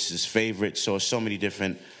audience, what's his favorite. So many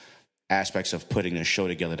different aspects of putting a show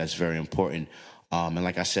together that's very important. And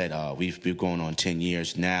like I said, we've been going on 10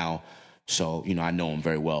 years now. So, I know him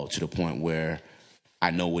very well to the point where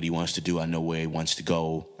I know what he wants to do. I know where he wants to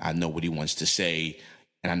go. I know what he wants to say.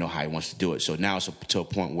 And I know how he wants to do it. So now it's to a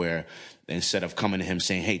point where instead of coming to him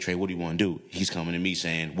saying, hey, Trey, what do you want to do? He's coming to me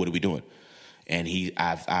saying, what are we doing? And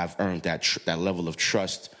I've earned that level of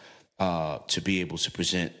trust to be able to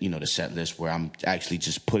present, the set list where I'm actually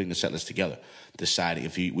just putting the set list together, deciding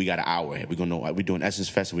if we got an hour here. We're doing Essence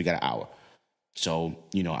Fest and we got an hour. So,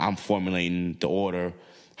 I'm formulating the order,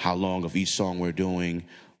 how long of each song we're doing,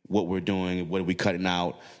 what are we cutting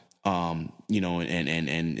out, and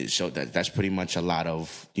so that's pretty much a lot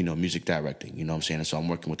of, music directing, you know what I'm saying? And so I'm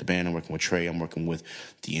working with the band, I'm working with Trey, I'm working with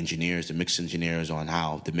the engineers, the mix engineers on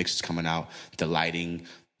how the mix is coming out, the lighting,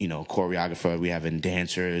 choreographer, we having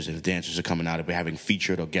dancers, and if dancers are coming out, if we're having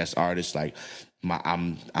featured or guest artists, like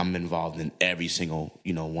I'm involved in every single,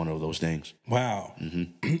 one of those things. Wow.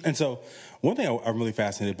 Mm-hmm. And so one thing I'm really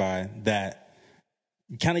fascinated by that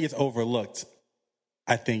kind of gets overlooked,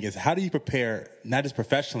 I think, is how do you prepare, not just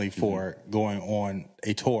professionally for going on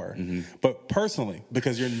a tour, but personally,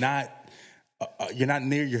 because you're not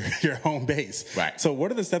near your home base. Right. So what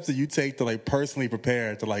are the steps that you take to personally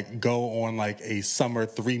prepare to go on a summer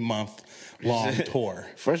 3-month long tour?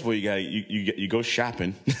 First of all, you go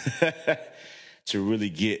shopping to really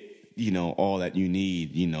get, all that you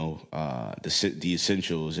need, the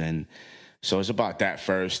essentials. And so it's about that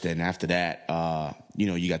first. And after that,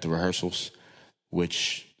 you got the rehearsals,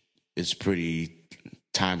 which is pretty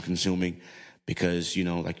time consuming because,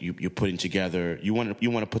 you're putting together, you want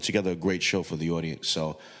to put together a great show for the audience.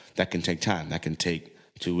 So that can take time. That can take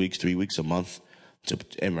 2 weeks, 3 weeks, a month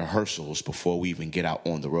in rehearsals before we even get out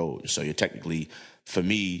on the road. So you're technically, for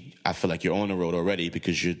me, I feel like you're on the road already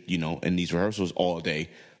because you're, in these rehearsals all day,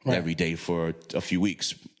 right, every day for a few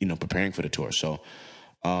weeks, preparing for the tour. So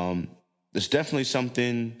it's definitely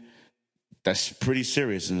something that's pretty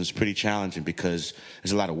serious and it's pretty challenging because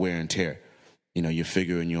there's a lot of wear and tear. You're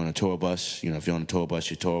figuring you're on a tour bus. If you're on a tour bus,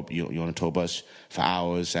 you're on a tour bus for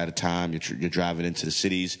hours at a time. You're driving into the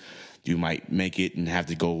cities. You might make it and have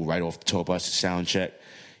to go right off the tour bus to sound check.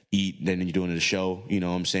 eat, then you're doing the show, you know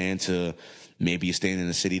what I'm saying, to maybe you're staying in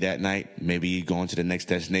the city that night, maybe you're going to the next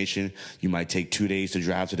destination. You might take 2 days to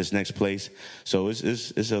drive to this next place. So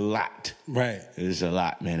it's a lot. Right. It's a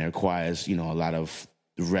lot, man. It requires, a lot of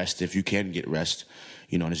rest if you can get rest,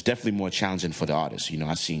 and it's definitely more challenging for the artists.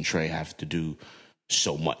 I've seen Trey have to do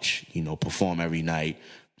so much, perform every night,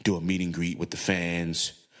 do a meet and greet with the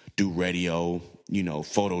fans, do radio,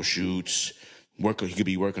 photo shoots, he could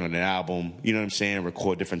be working on an album, you know what I'm saying,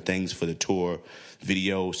 record different things for the tour,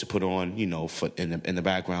 videos to put on, for in the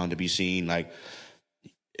background to be seen. Like,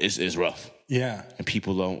 it's rough. Yeah. And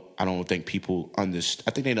I don't think people understand.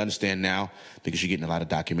 I think they understand now because you're getting a lot of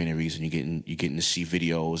documentaries and you're getting to see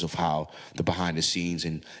videos of how the behind the scenes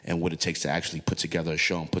and what it takes to actually put together a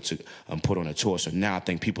show and put on a tour. So now I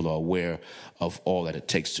think people are aware of all that it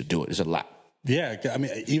takes to do it. It's a lot. Yeah. I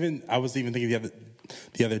mean, I was even thinking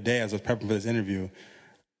the other day as I was prepping for this interview,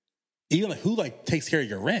 even who takes care of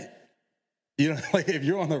your rent? If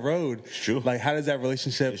you're on the road, it's true. How does that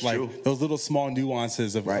relationship, it's true. Those little small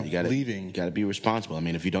nuances of leaving? You got to be responsible. I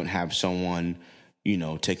mean, if you don't have someone,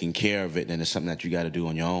 taking care of it, then it's something that you got to do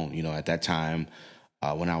on your own. At that time,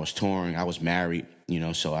 when I was touring, I was married,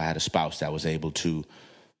 so I had a spouse that was able to,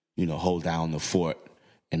 hold down the fort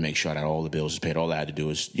and make sure that all the bills was paid. All I had to do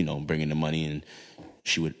was, bring in the money, and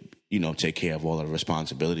she would, take care of all of the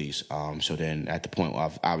responsibilities. So then at the point,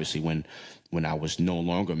 obviously, when I was no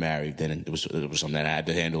longer married, then it was something that I had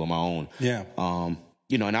to handle on my own. Yeah.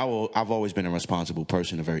 And I've always been a responsible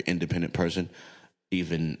person, a very independent person,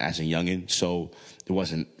 even as a youngin'. So it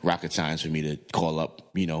wasn't rocket science for me to call up,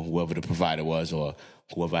 whoever the provider was or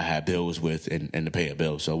whoever I had bills with and to pay a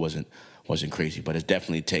bill. So it wasn't crazy, but it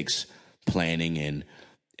definitely takes planning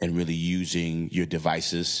and really using your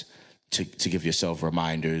devices to give yourself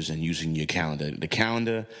reminders and using your calendar. The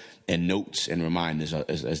calendar and notes and reminders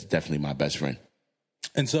is definitely my best friend.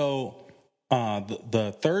 And so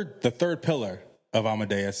the third pillar of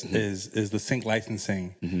Amadeus is the sync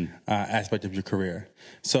licensing aspect of your career.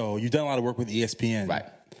 So you've done a lot of work with ESPN. Right.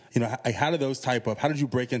 How did you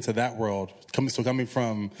break into that world? Coming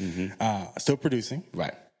from still producing.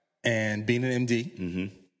 Right. And being an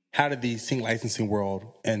MD. How did the sync licensing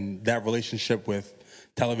world and that relationship with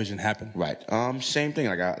television happen? Right. Same thing.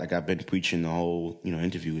 Like I've been preaching the whole,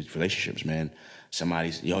 interview with relationships, man.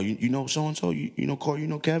 Somebody's, you know so-and-so, you know Corey, you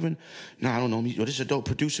know Kevin? No, I don't know. This is a dope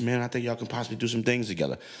producer, man. I think y'all can possibly do some things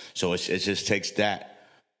together. So it just takes that,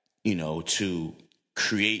 to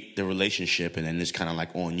create the relationship, and then it's kind of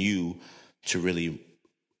like on you to really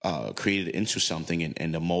create it into something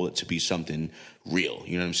and to mold it to be something real.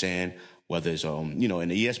 You know what I'm saying? Whether it's, and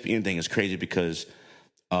the ESPN thing is crazy because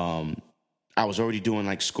I was already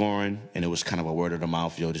doing scoring, and it was kind of a word of the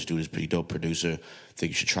mouth. This dude is a pretty dope producer. I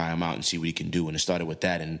think you should try him out and see what he can do. And it started with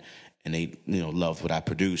that, and they loved what I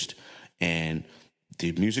produced. And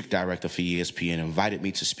the music director for ESPN invited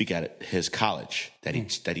me to speak at his college that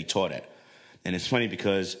he taught at. And it's funny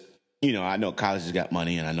because I know colleges got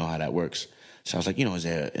money, and I know how that works. So I was like,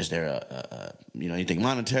 is there a anything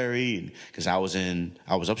monetary? Because I was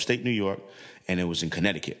upstate New York, and it was in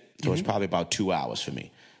Connecticut, so it's probably about 2 hours for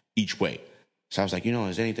me each way. So I was like,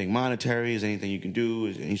 is there anything monetary? Is there anything you can do?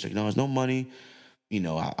 And he's like, no, there's no money.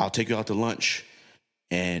 I'll take you out to lunch.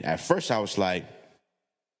 And at first I was like,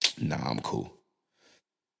 nah, I'm cool.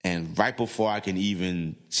 And right before I can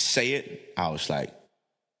even say it, I was like,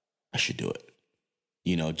 I should do it.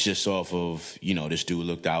 Just off of, this dude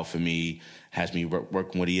looked out for me, has me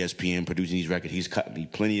working with ESPN, producing these records. He's cut me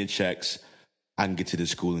plenty of checks. I can get to this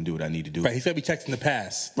school and do what I need to do. Right, he's got to be checked in the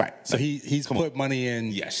past. Right. So he's put money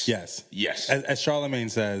in. Yes. As Charlemagne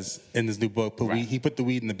says in his new book, he put the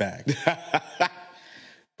weed in the bag.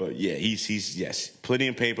 But yeah, he's plenty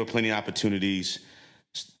of paper, plenty of opportunities.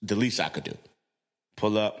 The least I could do.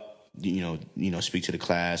 Pull up, speak to the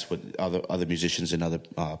class with other musicians and other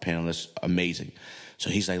panelists. Amazing. So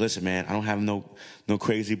he's like, listen, man, I don't have no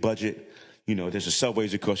crazy budget. There's a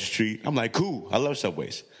Subway's across the street. I'm like, cool. I love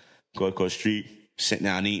Subways. Go across the street, sitting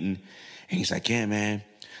down eating. And he's like, yeah, man,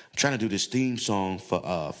 I'm trying to do this theme song for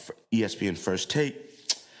ESPN First Take.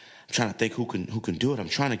 I'm trying to think who can do it. I'm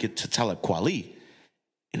trying to get to Talib Kweli.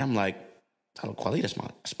 And I'm like, Talib Kweli,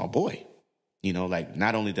 that's my boy.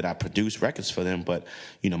 Not only did I produce records for them, but,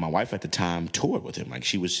 my wife at the time toured with him.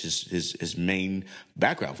 She was his main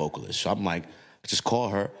background vocalist. So I'm like, just call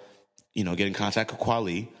her, get in contact with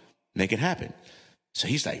Kweli, make it happen. So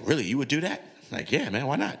he's like, really, you would do that? I'm like, yeah, man,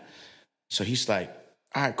 why not? So he's like,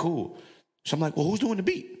 all right, cool. So I'm like, well, who's doing the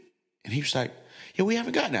beat? And he was like, yeah, we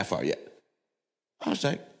haven't gotten that far yet. I was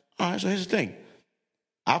like, all right, so here's the thing.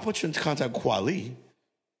 I'll put you in contact with Kweli. You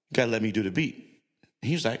got to let me do the beat. And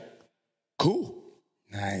he was like, cool.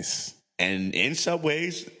 Nice. And in some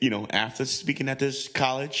ways, after speaking at this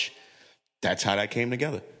college, that's how that came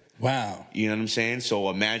together. Wow. You know what I'm saying? So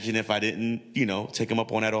imagine if I didn't, take him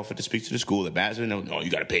up on that offer to speak to the school. Imagine, no,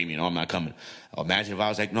 you got to pay me. No, I'm not coming. Or imagine if I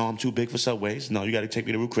was like, no, I'm too big for Subways. No, you got to take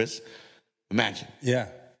me to Ruth Chris. Imagine. Yeah.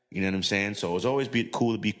 You know what I'm saying? So it's always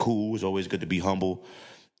cool to be cool. It's always good to be humble.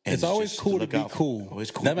 And it's always cool to be cool.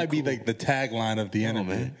 Always cool. That might be like the tagline of the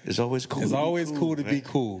interview. Man. It's always cool. It's always cool to be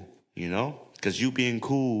cool. Because you being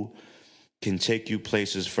cool can take you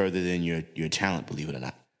places further than your talent, believe it or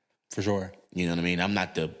not. For sure. You know what I mean? I'm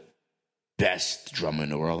not the best drummer in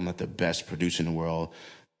the world. I'm not the best producer in the world,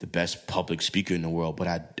 the best public speaker in the world, but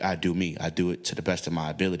I do me. I do it to the best of my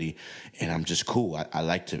ability, and I'm just cool. I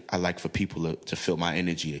like for people to feel my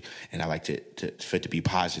energy, and I like for it to be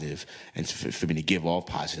positive, and for me to give off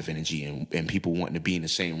positive energy, and people wanting to be in the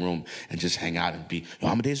same room and just hang out and be,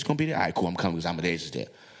 Amadeus is going to be there? All right, cool, I'm coming because Amadeus is there.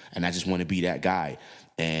 And I just want to be that guy.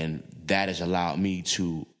 And that has allowed me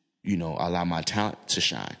to, allow my talent to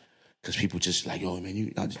shine. Because people just like, yo,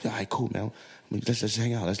 man, all right, cool, man. Let's just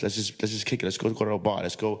hang out. Let's just kick it. Let's go to a bar.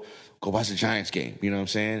 Let's go watch the Giants game. You know what I'm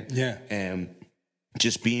saying? Yeah. And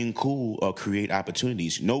just being cool or create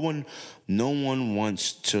opportunities. No one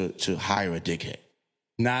wants to hire a dickhead.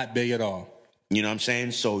 Not big at all. You know what I'm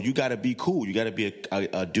saying? So you got to be cool. You got to be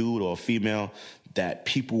a dude or a female that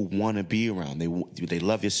people want to be around. They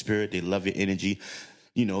love your spirit. They love your energy.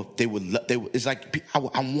 It's like, I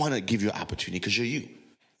want to give you an opportunity because you're you.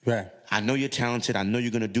 Right. I know you're talented. I know you're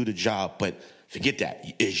going to do the job, but forget that.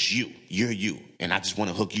 It's you. You're you. And I just want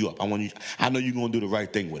to hook you up. I know you're going to do the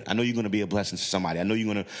right thing with it. I know you're going to be a blessing to somebody. I know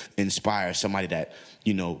you're going to inspire somebody that,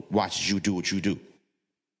 watches you do what you do.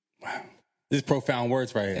 Wow. These profound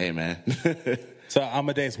words right here. Hey, man. So,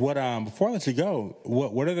 Amadeus, before I let you go,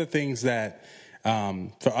 what are the things that,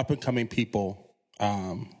 for up-and-coming people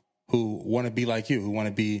who want to be like you, who want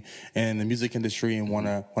to be in the music industry and want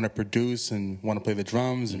to produce and want to play the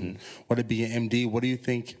drums and want to be an MD, what do you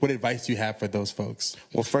think? What advice do you have for those folks?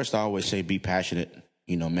 Well, first, I always say be passionate.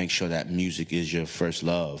 Make sure that music is your first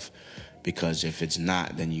love, because if it's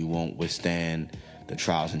not, then you won't withstand the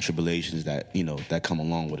trials and tribulations that that come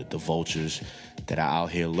along with it. The vultures that are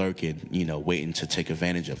out here lurking, waiting to take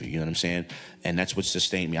advantage of you. You know what I'm saying? And that's what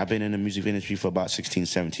sustained me. I've been in the music industry for about 16,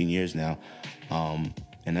 17 years now.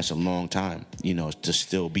 And that's a long time, to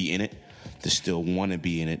still be in it, to still want to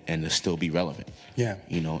be in it, and to still be relevant. Yeah.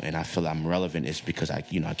 And I feel I'm relevant is because I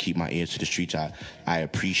keep my ears to the streets. I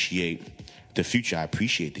appreciate the future. I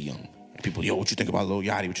appreciate the young people. Yo, what you think about Lil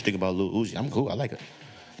Yachty? What you think about Lil Uzi? I'm cool. I like it.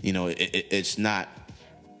 It's not,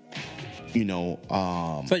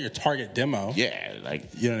 it's like your target demo. Yeah, like,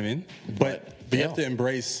 you know what I mean? But you have to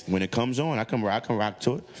embrace. When it comes on, I can rock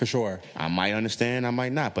to it. For sure. I might understand, I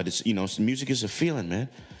might not. But it's, music is a feeling, man.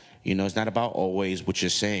 It's not about always what you're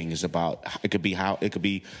saying. It's about, it could be how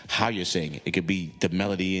you're saying it. It could be the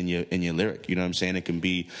melody in your lyric. You know what I'm saying? It can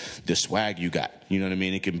be the swag you got. You know what I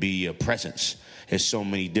mean? It can be your presence. There's so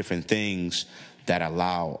many different things that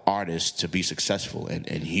allow artists to be successful and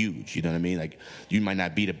huge. You know what I mean? Like, you might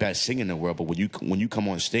not be the best singer in the world, but when you come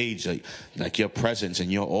on stage, like your presence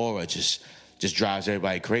and your aura just drives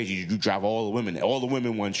everybody crazy. You drive all the women. All the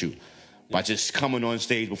women want you. By just coming on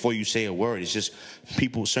stage before you say a word, it's just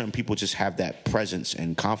certain people just have that presence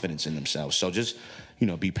and confidence in themselves. So just,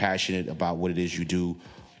 be passionate about what it is you do.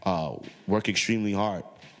 Work extremely hard.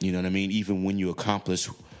 You know what I mean? Even when you accomplish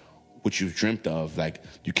what you've dreamt of, like,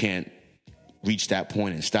 you can't reach that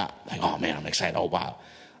point and stop. Like, oh man, I'm excited. Oh wow.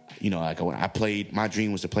 Like when I played, my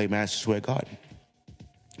dream was to play Madison Square Garden.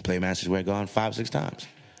 Play Madison Square Garden 5-6 times.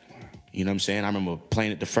 You know what I'm saying? I remember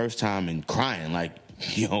playing it the first time and crying like,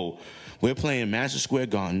 we're playing Madison Square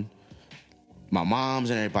Garden. My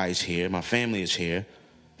mom's and everybody's here. My family is here.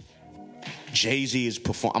 Jay-Z is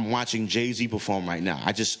I'm watching Jay-Z perform right now.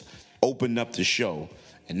 I just opened up the show,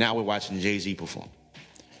 and now we're watching Jay-Z perform.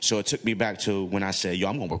 So it took me back to when I said,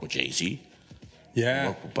 I'm going to work with Jay-Z.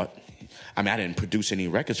 Yeah. But, I didn't produce any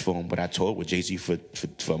records for him, but I toured with Jay-Z for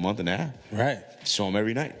a month and a half. Right. Saw him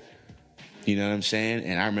every night. You know what I'm saying?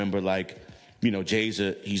 And I remember, like, Jay's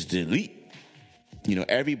he's the elite.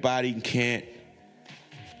 Everybody can't.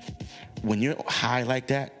 When you're high like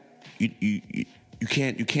that, you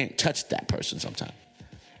can't touch that person sometimes.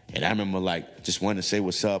 And I remember, like, just wanting to say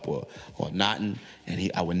what's up or nodding,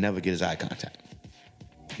 and I would never get his eye contact.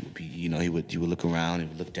 He would be, he would look around, he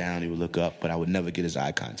would look down, he would look up, but I would never get his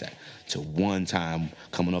eye contact. Till one time,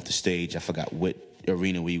 coming off the stage, I forgot what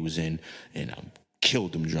arena we was in, and I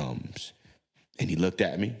killed them drums. And he looked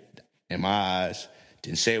at me in my eyes,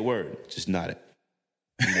 didn't say a word, just nodded.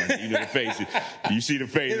 You know the face. You see the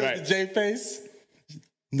face, it was right? The J face.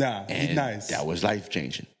 Nah, and he's nice. That was life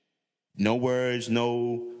changing. No words,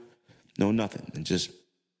 no nothing, and just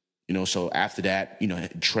So after that,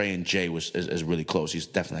 Trey and Jay is really close. He's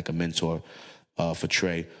definitely like a mentor for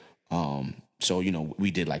Trey. So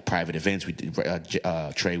we did like private events. We did.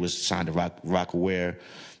 Trey was signed to Rockaware,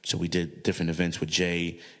 so we did different events with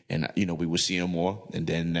Jay, and we would see him more. And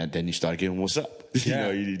then you start getting what's up.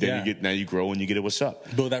 Yeah. You grow and you get it what's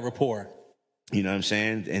up. Build that rapport. You know what I'm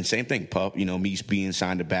saying? And same thing, Pup. Me being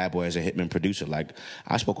signed to Bad Boy as a hitman producer, like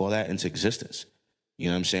I spoke all that into existence. You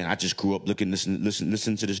know what I'm saying? I just grew up listening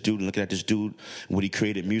to this dude and looking at this dude, what he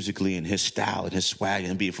created musically and his style and his swag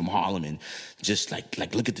and being from Harlem and just like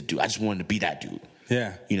look at the dude. I just wanted to be that dude.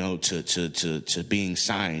 Yeah. To being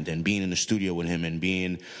signed and being in the studio with him and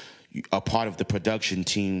being a part of the production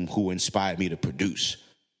team who inspired me to produce.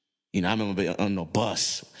 I remember being on the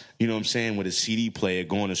bus, you know what I'm saying, with a CD player,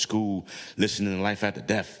 going to school, listening to Life After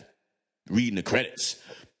Death, reading the credits.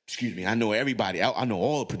 Excuse me. I know everybody. I know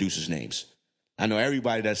all the producers' names. I know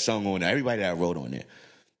everybody that sung on there, everybody that wrote on there.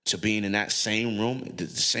 To being in that same room, the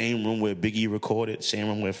same room where Biggie recorded, same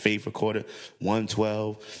room where Faith recorded,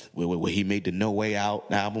 112, where he made the No Way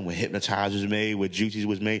Out album, where Hypnotize was made, where Juicy's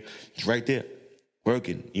was made. It's right there,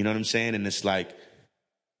 working. You know what I'm saying? And it's like,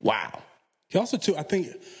 wow. He also, too, I think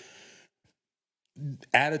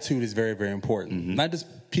attitude is very, very important. Mm-hmm. Not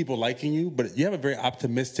just people liking you, but you have a very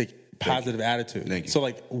optimistic, positive attitude. Thank you. So,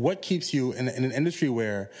 like, what keeps you in an industry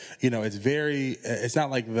where it's not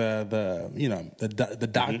like the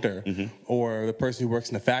doctor or the person who works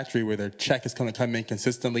in the factory where their check is going to come in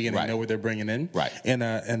consistently and they know what they're bringing in. Right.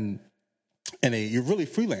 And you're really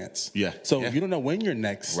freelance. Yeah. So you don't know when your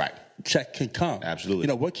next check can come.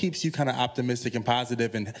 Absolutely. What keeps you kind of optimistic and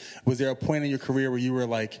positive? And was there a point in your career where you were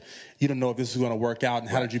like, you don't know if this is going to work out, and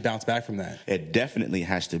how did you bounce back from that? It definitely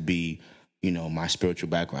has to be, my spiritual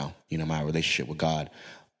background, my relationship with God.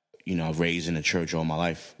 I've raised in the church all my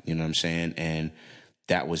life, you know what I'm saying? And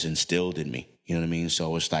that was instilled in me, you know what I mean?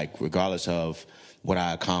 So it's like, regardless of what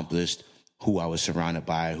I accomplished, who I was surrounded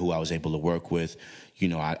by, who I was able to work with,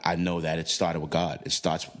 I know that it started with God.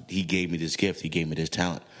 He gave me this gift. He gave me this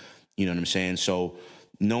talent. You know what I'm saying? So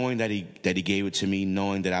knowing that he gave it to me,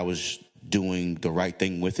 knowing that I was doing the right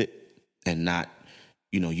thing with it and not,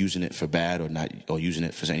 using it for bad or using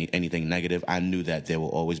it for anything negative, I knew that there will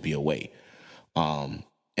always be a way.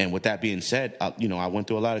 And with that being said, I went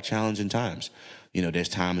through a lot of challenging times. There's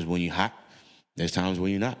times when you're hot. There's times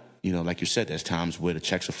when you're not. Like you said, there's times where the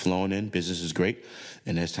checks are flowing in, business is great,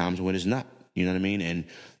 and there's times when it's not. You know what I mean? And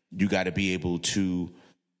you got to be able to,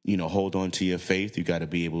 hold on to your faith. You got to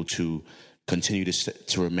be able to continue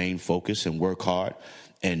to remain focused and work hard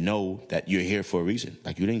and know that you're here for a reason.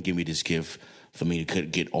 Like, you didn't give me this gift for me to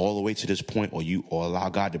get all the way to this point, or allow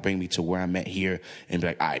God to bring me to where I'm at here and be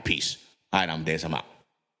like, all right, peace. All right, I'm dead, I'm out.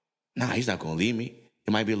 Nah, he's not going to leave me.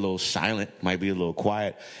 It might be a little silent, might be a little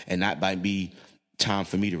quiet, and that might be time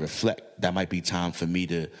for me to reflect. That might be time for me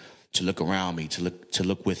to look around me, to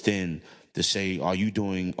look within, to say, are you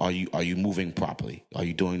moving properly? Are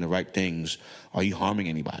you doing the right things? Are you harming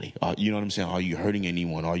anybody? You know what I'm saying? Are you hurting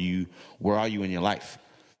anyone? Where are you in your life?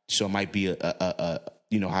 So it might be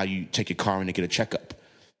how you take your car in to get a checkup.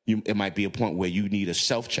 It might be a point where you need a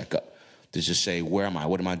self-checkup to just say, where am I?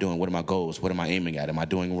 What am I doing? What are my goals? What am I aiming at? Am I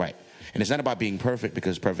doing right? And it's not about being perfect,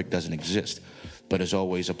 because perfect doesn't exist, but it's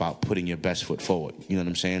always about putting your best foot forward. You know what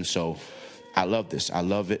I'm saying? So I love this. I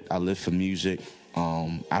love it. I live for music.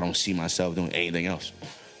 I don't see myself doing anything else,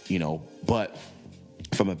 but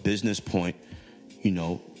from a business point,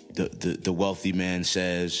 the wealthy man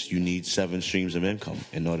says you need 7 streams of income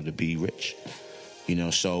in order to be rich,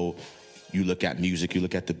 so you look at music, you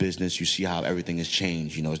look at the business, you see how everything has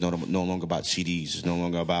changed. It's no longer about CDs. It's no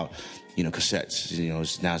longer about, cassettes.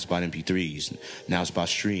 Now it's about MP3s. Now it's about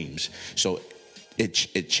streams. So it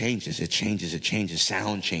changes.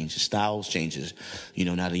 Sound changes. Styles changes.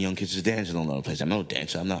 Now the young kids is dancing all over the place. I'm no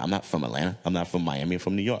dancer. I'm not from Atlanta. I'm not from Miami. I'm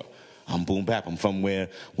from New York. I'm boom bap. I'm from where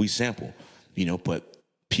we sample. But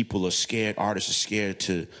people are scared. Artists are scared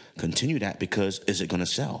to continue that because, is it going to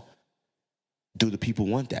sell? Do the people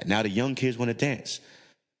want that? Now the young kids want to dance.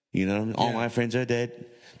 All my friends are dead.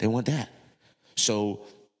 They want that. So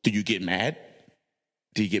do you get mad?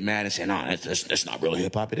 Do you get mad and say, no, that's not real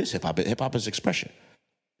hip-hop? It is hip-hop. Hip-hop is expression.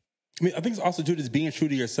 I mean, I think it's also due to just being true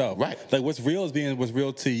to yourself. Right. Like, what's real is being what's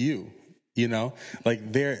real to you, Like,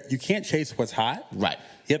 you can't chase what's hot. Right.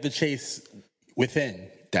 You have to chase within.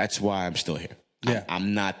 That's why I'm still here. Yeah.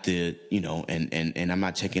 I'm not the, and I'm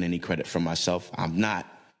not taking any credit for myself. I'm not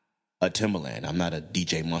a Timberland. I'm not a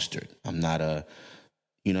DJ Mustard. I'm not a,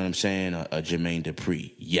 a Jermaine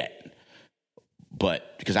Dupri yet.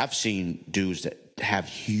 But because I've seen dudes that have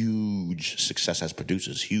huge success as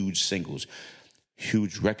producers, huge singles,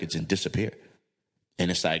 huge records, and disappear. And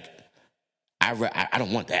it's like, I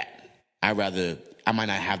don't want that. I might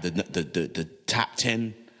not have the top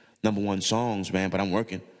 10 number one songs, man, but I'm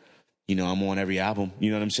working. You know, I'm on every album,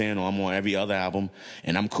 you know what I'm saying? Or I'm on every other album,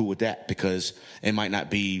 and I'm cool with that because it might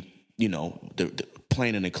not be, you know, the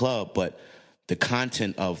playing in the club, but the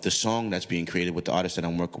content of the song that's being created with the artist that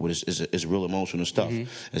I'm working with is real emotional stuff.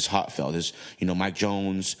 Mm-hmm. It's heartfelt. It's, you know, Mike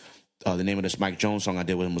Jones, the name of this Mike Jones song I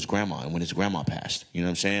did with him was Grandma, and when his grandma passed. You know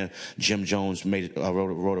what I'm saying? Jim Jones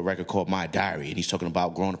wrote a record called My Diary, and he's talking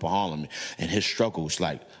about growing up in Harlem and his struggles.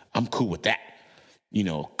 Like, I'm cool with that. You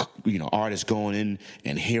know, artists going in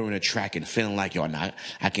and hearing a track and feeling like, yo, nah,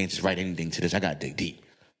 I can't just write anything to this. I gotta dig deep.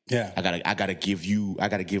 Yeah. I gotta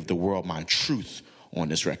give the world my truth on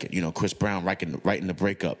this record. You know, Chris Brown writing the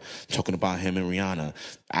breakup, talking about him and Rihanna.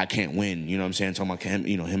 I Can't Win. You know what I'm saying? Talking about him,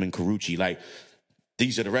 you know, him and Karuchi. Like,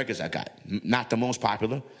 these are the records I got. Not the most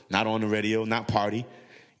popular, not on the radio, not party,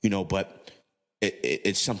 you know, but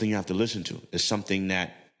it's something you have to listen to. It's something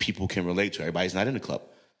that people can relate to. Everybody's not in the club.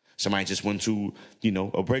 Somebody just went through, you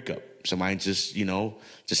know, a breakup. Somebody just, you know,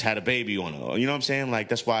 just had a baby on her. You know what I'm saying? Like,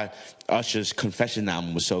 that's why Usher's Confession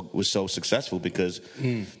album was so successful, because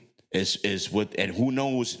it's what, and who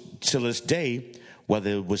knows till this day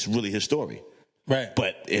whether it was really his story. Right.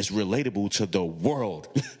 But it's relatable to the world.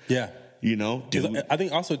 Yeah. You know, dude. I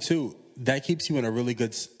think also too, that keeps you in a really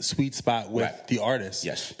good sweet spot with the artist.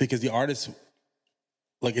 Yes. Because the artist,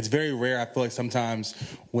 like, it's very rare, I feel like, sometimes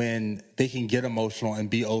when they can get emotional and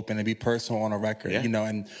be open and be personal on a record, you know,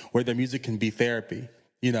 and where their music can be therapy,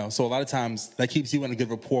 you know. So a lot of times that keeps you in a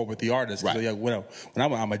good rapport with the artist. Right. Like, when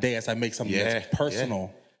I'm on Amadeus, I make something that's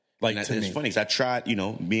personal. Like, to it's me. funny because I tried, you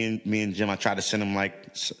know, me and Jim, I tried to send him,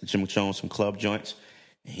 like, Jim Jones some club joints.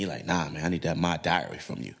 And he like, nah, man, I need that My Diary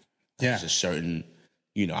from you. Yeah. There's a certain,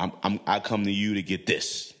 you know, I come to you to get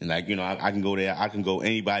this. And, like, you know, I can go there. I can go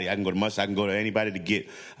anybody. I can go to Must. I can go to anybody to get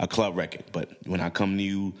a club record. But when I come to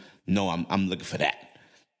you, no, I'm looking for that.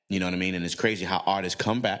 You know what I mean? And it's crazy how artists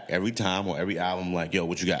come back every time or every album like, yo,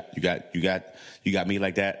 what you got? You got me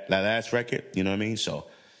like that last record? You know what I mean? So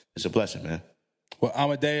it's a blessing, man. Well,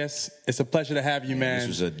 Amadeus, it's a pleasure to have you, man. This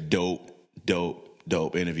was a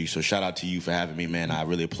dope interview. So shout out to you for having me, man. I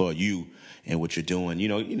really applaud you and what you're doing. You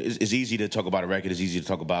know, it's easy to talk about a record. It's easy to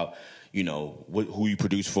talk about, you know, who you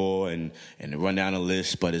produce for and to run down a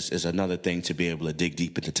list. But it's another thing to be able to dig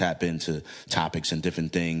deep and to tap into topics and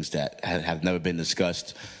different things that have never been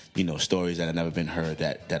discussed, you know, stories that have never been heard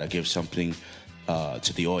that'll give something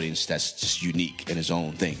to the audience that's just unique in its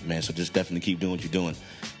own thing, man. So just definitely keep doing what you're doing.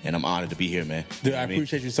 And I'm honored to be here, man. Dude, I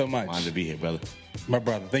appreciate you so much. I'm honored to be here, brother. My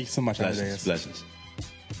brother. Thank you so much, Amadeus. Blessings.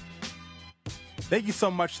 Thank you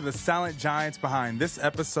so much to the Silent Giants behind this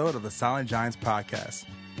episode of the Silent Giants podcast.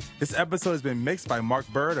 This episode has been mixed by Mark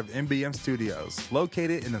Bird of MBM Studios,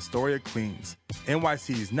 located in Astoria, Queens,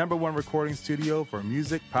 NYC's #1 recording studio for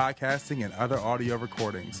music, podcasting, and other audio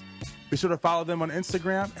recordings. Be sure to follow them on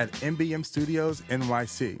Instagram at MBM Studios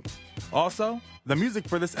NYC. Also, the music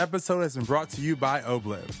for this episode has been brought to you by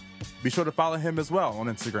Obliv. Be sure to follow him as well on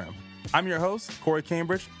Instagram. I'm your host, Corey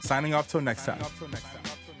Cambridge, signing off till next time.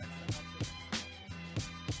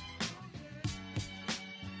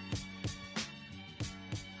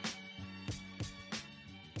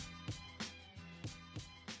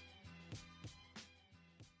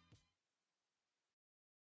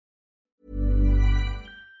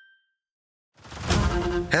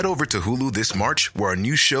 Head over to Hulu this March, where our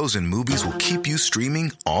new shows and movies will keep you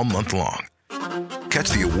streaming all month long.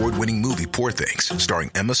 Catch the award-winning movie Poor Things, starring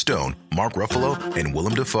Emma Stone, Mark Ruffalo, and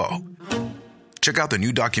Willem Dafoe. Check out the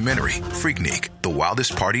new documentary, Freaknik, The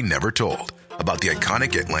Wildest Party Never Told, about the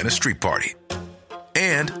iconic Atlanta Street Party.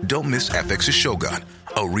 And don't miss FX's Shogun,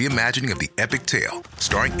 a reimagining of the epic tale,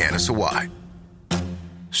 starring Anna Sawai.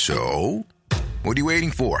 So, what are you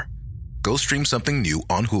waiting for? Go stream something new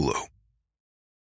on Hulu.